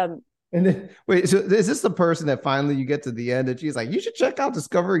 And then, wait, so is this the person that finally you get to the end and she's like, you should check out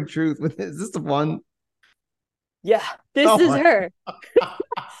Discovering Truth? Is this the one? Yeah, this is her.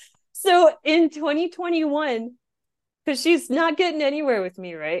 So in 2021, because she's not getting anywhere with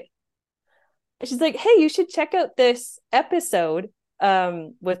me, right? She's like, hey, you should check out this episode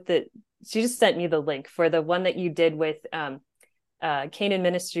she just sent me the link for the one that you did with Canaan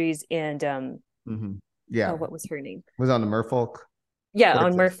Ministries and what was her name? Was on the Merfolk. Yeah,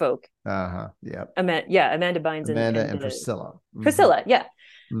 on Merfolk. Yeah. Amanda Bynes and Priscilla. Priscilla, yeah.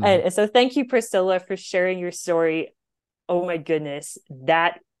 And so thank you, Priscilla, for sharing your story. Oh my goodness,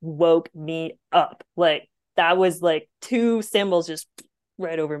 that woke me up. Like that was like two cymbals just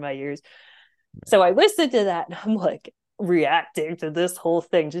right over my ears. So I listened to that and I'm like reacting to this whole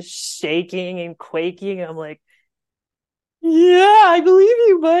thing, just shaking and quaking. I'm like, yeah, I believe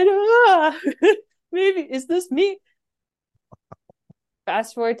you, but maybe is this me?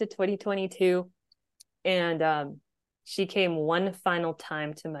 Fast forward to 2022, and she came one final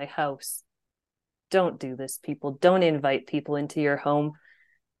time to my house. Don't do this, people. Don't invite people into your home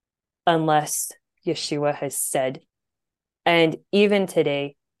unless Yeshua has said. And even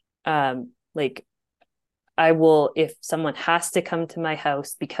today, like I will, if someone has to come to my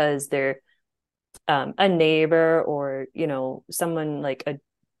house because they're a neighbor or, someone like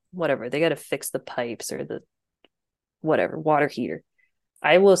whatever, they got to fix the pipes or the whatever, water heater.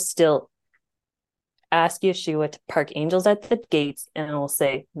 I will still ask Yeshua to park angels at the gates, and I will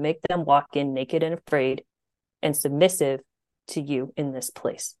say, make them walk in naked and afraid and submissive to you in this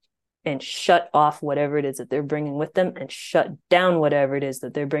place, and shut off whatever it is that they're bringing with them and shut down whatever it is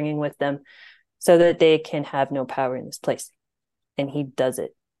that they're bringing with them so that they can have no power in this place. And he does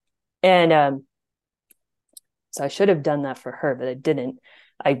it. And so I should have done that for her, but I didn't.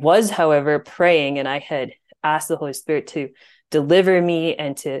 I was, however, praying, and I had asked the Holy Spirit to deliver me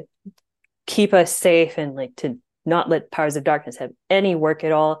and to keep us safe and like to not let powers of darkness have any work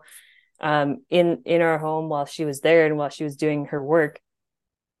at all in our home while she was there and while she was doing her work.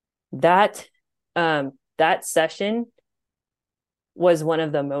 That session was one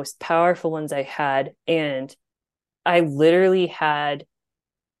of the most powerful ones I had, and I literally had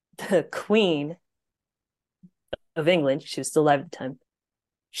the Queen of England, she was still alive at the time,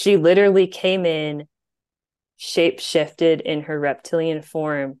 she literally came in, shape shifted in her reptilian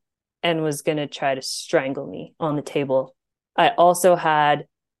form, and was going to try to strangle me on the table. I also had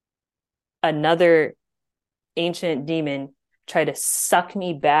another ancient demon try to suck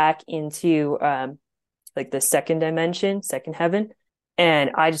me back into like the second dimension, second heaven.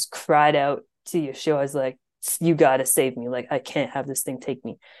 And I just cried out to Yeshua. I was like, you got to save me. Like, I can't have this thing take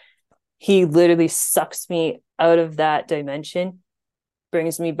me. He literally sucks me out of that dimension,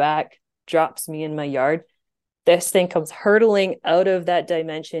 brings me back, drops me in my yard. This thing comes hurtling out of that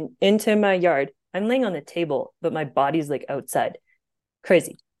dimension into my yard. I'm laying on the table, but my body's like outside.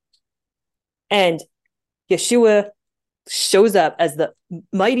 Crazy. And Yeshua shows up as the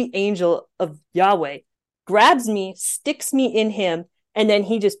mighty angel of Yahweh, grabs me, sticks me in him, and then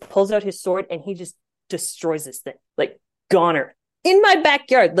he just pulls out his sword and he just destroys this thing. Like, goner. in my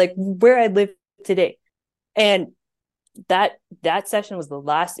backyard, like where I live today. And that session was the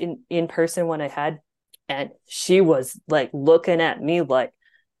last in person one I had, and she was like looking at me like,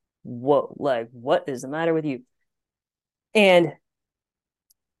 whoa, like what is the matter with you? And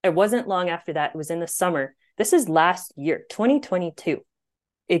it wasn't long after that, it was in the summer, this is last year, 2022.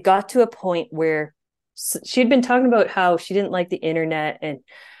 It got to a point where she'd been talking about how she didn't like the internet,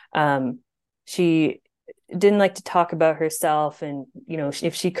 and she didn't like to talk about herself, and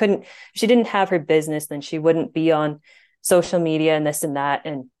if she didn't have her business, then she wouldn't be on social media and this and that.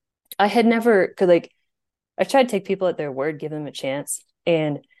 And I had never could like I tried to take people at their word, give them a chance.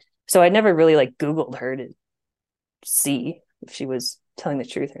 And so I never really like Googled her to see if she was telling the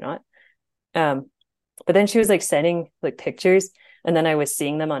truth or not. But then she was like sending like pictures, and then I was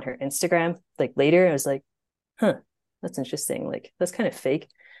seeing them on her Instagram like later. I was like, huh, that's interesting. Like that's kind of fake.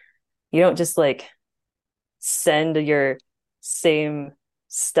 You don't just like send your same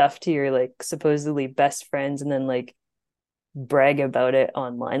stuff to your like supposedly best friends and then like brag about it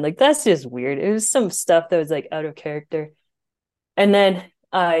online. Like that's just weird. It was some stuff that was like out of character. And then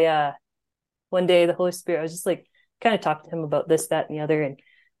I one day the Holy Spirit, I was just like kind of talking to him about this, that, and the other,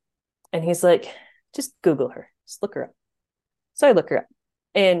 and he's like, just Google her, just look her up. So I look her up,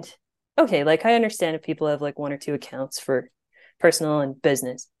 and okay, like I understand if people have like one or two accounts for personal and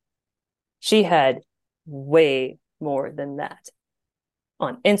business. She had way more than that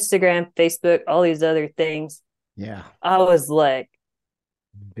on Instagram, Facebook, all these other things. Yeah. I was like,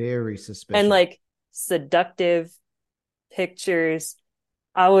 Very and suspicious. like seductive pictures.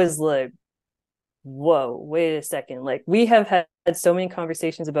 I was like, whoa, wait a second. Like we have had so many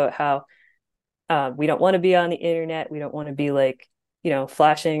conversations about how we don't want to be on the internet. We don't want to be like,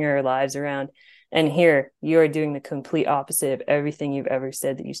 flashing our lives around. And here you are doing the complete opposite of everything you've ever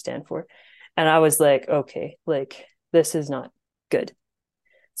said that you stand for. And I was like, okay, like this is not good.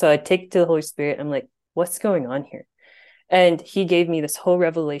 So I take it to the Holy Spirit. I'm like, what's going on here? And he gave me this whole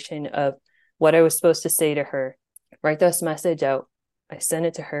revelation of what I was supposed to say to her. Write this message out. I sent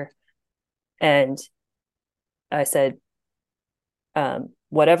it to her. And I said,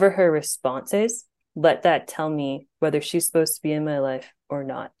 whatever her response is, let that tell me whether she's supposed to be in my life or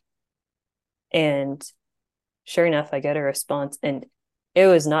not. And sure enough, I get a response, and it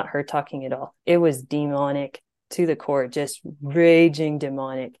was not her talking at all. It was demonic to the core, just raging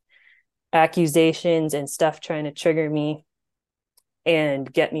demonic accusations and stuff trying to trigger me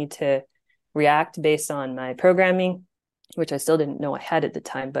and get me to react based on my programming, which I still didn't know I had at the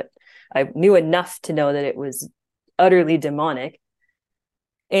time, but I knew enough to know that it was utterly demonic.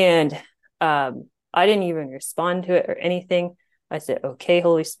 And I didn't even respond to it or anything. I said, okay,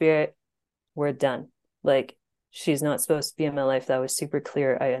 Holy Spirit, we're done. Like, she's not supposed to be in my life. That was super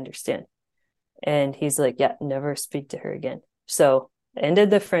clear. I understand. And he's like, yeah, never speak to her again. So ended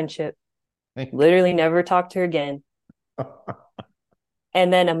the friendship, literally never talked to her again.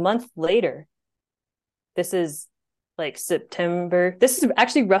 And then a month later, this is like September. This is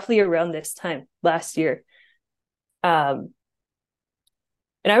actually roughly around this time last year. And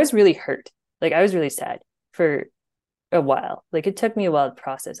I was really hurt. Like I was really sad for a while. Like it took me a while to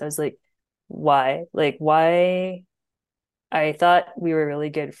process. I was like, why? Like why? I thought we were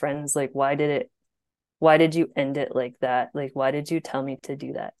really good friends. Like why did you end it like that? Like why did you tell me to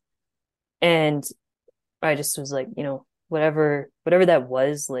do that? And I just was like, whatever that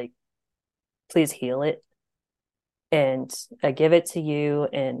was, like please heal it. And I give it to you,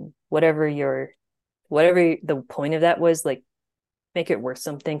 and whatever the point of that was, like make it worth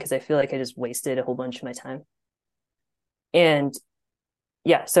something, because I feel like I just wasted a whole bunch of my time. And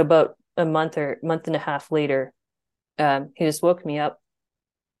yeah, so about a month and a half later, he just woke me up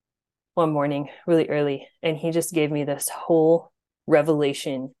one morning really early, and he just gave me this whole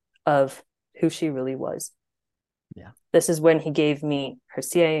revelation of who she really was. Yeah. This is when he gave me her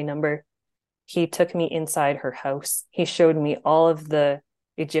CIA number. He took me inside her house. He showed me all of the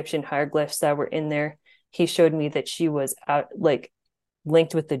Egyptian hieroglyphs that were in there. He showed me that she was out, like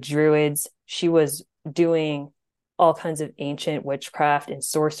linked with the Druids. She was doing all kinds of ancient witchcraft and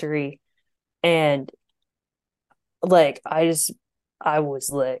sorcery. And like, I was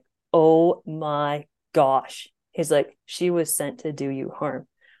like, oh my gosh. He's like, she was sent to do you harm.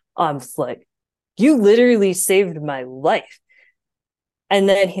 I was like, you literally saved my life. And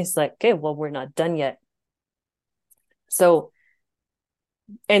then he's like, okay, well, we're not done yet. So,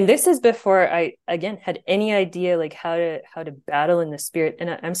 and this is before I again had any idea like how to battle in the spirit. And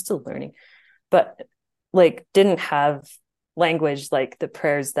I'm still learning, but like didn't have language like the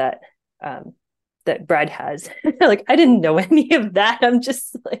prayers that Brad has. Like I didn't know any of that. I'm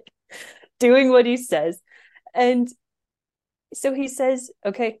just like doing what he says. And So he says,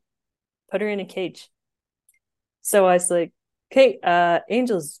 okay, put her in a cage. So I was like, okay,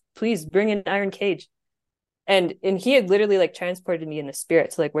 angels, please bring an iron cage. And he had literally like transported me in the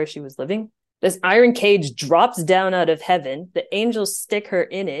spirit to like where she was living. This iron cage drops down out of heaven. The angels stick her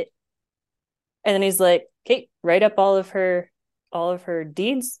in it. And then he's like, okay, write up all of her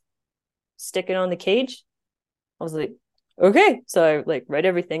deeds, stick it on the cage. I was like, okay. So I like write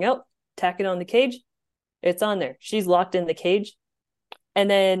everything out, tack it on the cage. It's on there. She's locked in the cage. And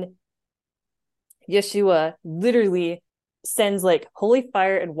then Yeshua literally sends like holy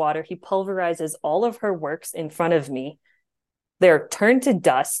fire and water. He pulverizes all of her works in front of me. They're turned to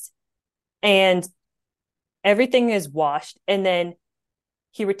dust and everything is washed. And then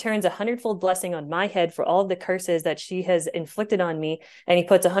he returns 100-fold blessing on my head for all of the curses that she has inflicted on me. And he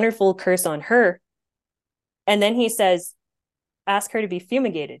puts 100-fold curse on her. And then he says, ask her to be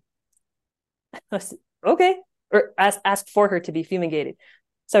fumigated. Okay. Or ask for her to be fumigated.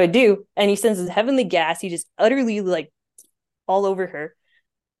 So I do. And he sends his heavenly gas. He just utterly like all over her.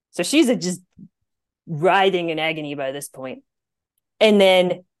 So she's just writhing in agony by this point. And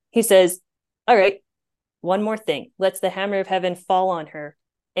then he says, all right, one more thing. Lets the hammer of heaven fall on her.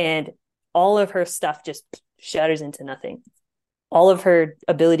 And all of her stuff just shatters into nothing. All of her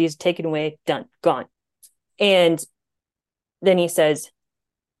abilities taken away, done, gone. And then he says,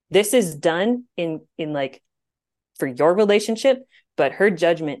 this is done in like for your relationship, but her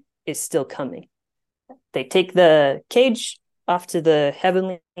judgment is still coming. They take the cage off to the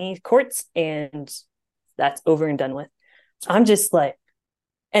heavenly courts, and that's over and done with. I'm just like,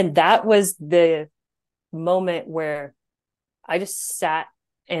 and that was the moment where I just sat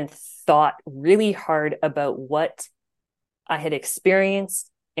and thought really hard about what I had experienced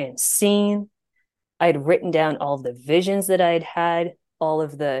and seen. I had written down all the visions that I had had, all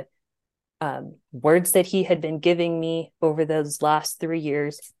of the words that he had been giving me over those last 3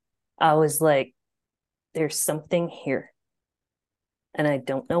 years. I was like, there's something here. And I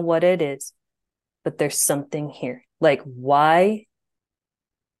don't know what it is, but there's something here. Like, why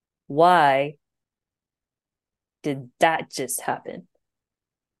did that just happen?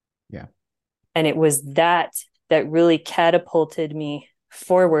 Yeah. And it was that really catapulted me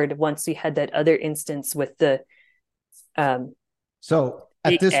forward once we had that other instance with the So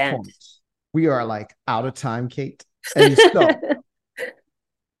at big this ant. point, we are like out of time, Kate. And so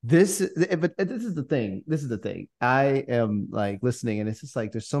but this is the thing. This is the thing. I am like listening, and it's just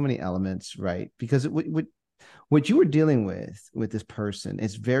like there's so many elements, right? Because what you were dealing with this person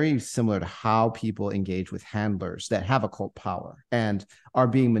is very similar to how people engage with handlers that have occult power and are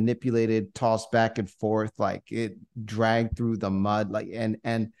being manipulated, tossed back and forth, like it dragged through the mud, like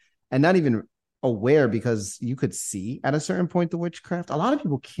and not even aware, because you could see at a certain point the witchcraft. A lot of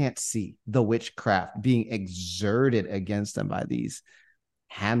people can't see the witchcraft being exerted against them by these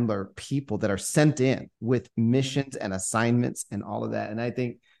handler people that are sent in with missions and assignments and all of that. And I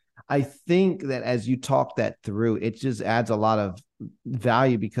think that as you talk that through, it just adds a lot of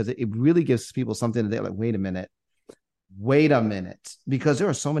value, because it really gives people something that they're like, wait a minute, because there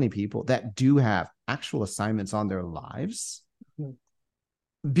are so many people that do have actual assignments on their lives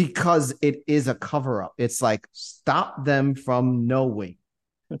because it is a cover up. It's like, stop them from knowing,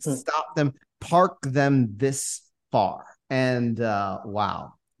 stop them, park them this far. And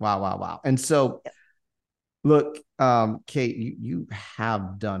wow. And so, look, Kate, you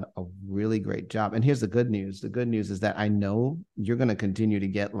have done a really great job. And here's the good news. The good news is that I know you're going to continue to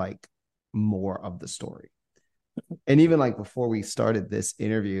get like more of the story. And even like before we started this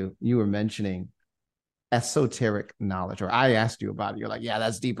interview, you were mentioning esoteric knowledge, or I asked you about it. You're like, yeah,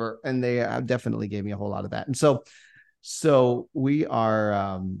 that's deeper. And they definitely gave me a whole lot of that. And so we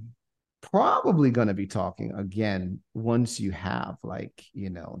are probably going to be talking again once you have like,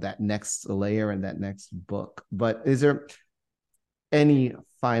 that next layer and that next book. But is there any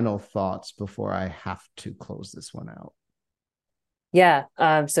final thoughts before I have to close this one out? Yeah.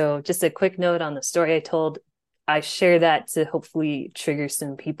 So just a quick note on the story I told. I share that to hopefully trigger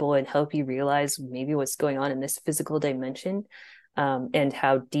some people and help you realize maybe what's going on in this physical dimension, and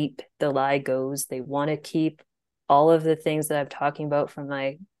how deep the lie goes. They want to keep all of the things that I'm talking about from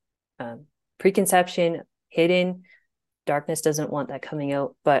my preconception hidden. Darkness doesn't want that coming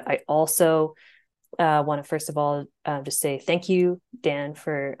out. But I also want to first of all just say thank you, Dan,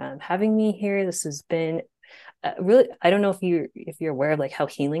 for having me here. This has been really, I don't know if you're aware of like how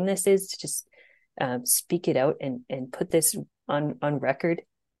healing this is to just speak it out and put this on record.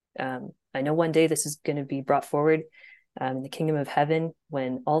 I know one day this is going to be brought forward in the kingdom of heaven,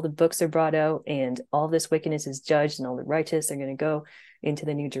 when all the books are brought out and all this wickedness is judged and all the righteous are going to go into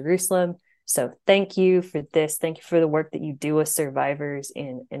the new Jerusalem. So thank you for this. Thank you for the work that you do with survivors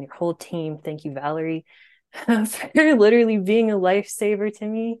and your whole team. Thank you, Valerie, for literally being a lifesaver to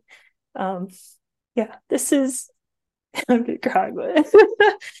me. Yeah, this is, I'm gonna cry, but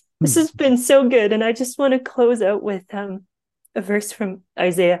this has been so good. And I just want to close out with a verse from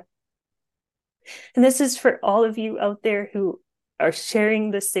Isaiah. And this is for all of you out there who are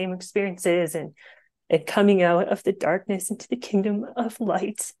sharing the same experiences and coming out of the darkness into the kingdom of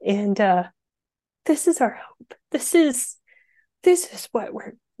light. And this is our hope. This is what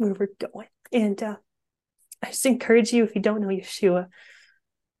where we're going. And I just encourage you, if you don't know Yeshua,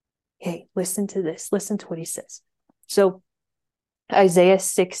 hey, listen to this. Listen to what he says. So Isaiah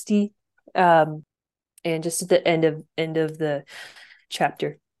 60, and just at the end of the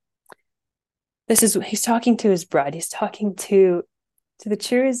chapter, this is, he's talking to his bride. He's talking to the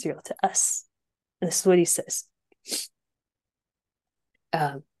true Israel, to us. And this is what he says.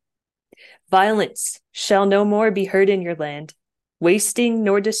 Violence shall no more be heard in your land, wasting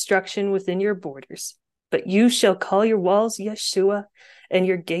nor destruction within your borders. But you shall call your walls Yeshua, and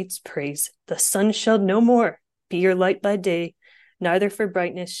your gates praise. The sun shall no more be your light by day, neither for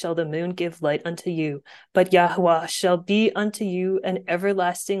brightness shall the moon give light unto you. But Yahweh shall be unto you an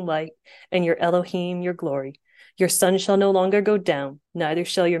everlasting light, and your Elohim your glory. Your sun shall no longer go down, neither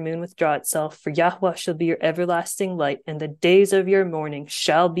shall your moon withdraw itself, for Yahweh shall be your everlasting light, and the days of your mourning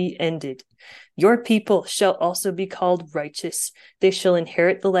shall be ended. Your people shall also be called righteous. They shall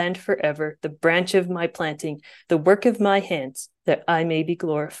inherit the land forever, the branch of my planting, the work of my hands, that I may be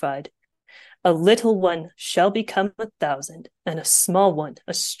glorified. A little one shall become 1,000, and a small one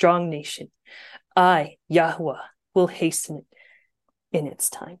a strong nation. I, Yahweh, will hasten it in its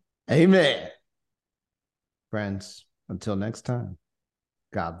time. Amen. Friends, until next time,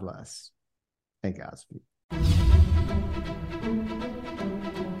 God bless and Godspeed.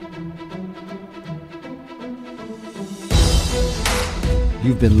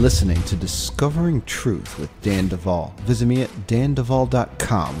 You've been listening to Discovering Truth with Dan Duvall. Visit me at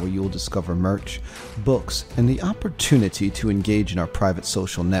danduvall.com, where you will discover merch, books, and the opportunity to engage in our private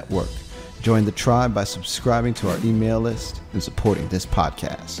social network. Join the tribe by subscribing to our email list and supporting this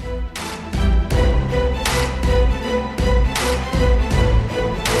podcast.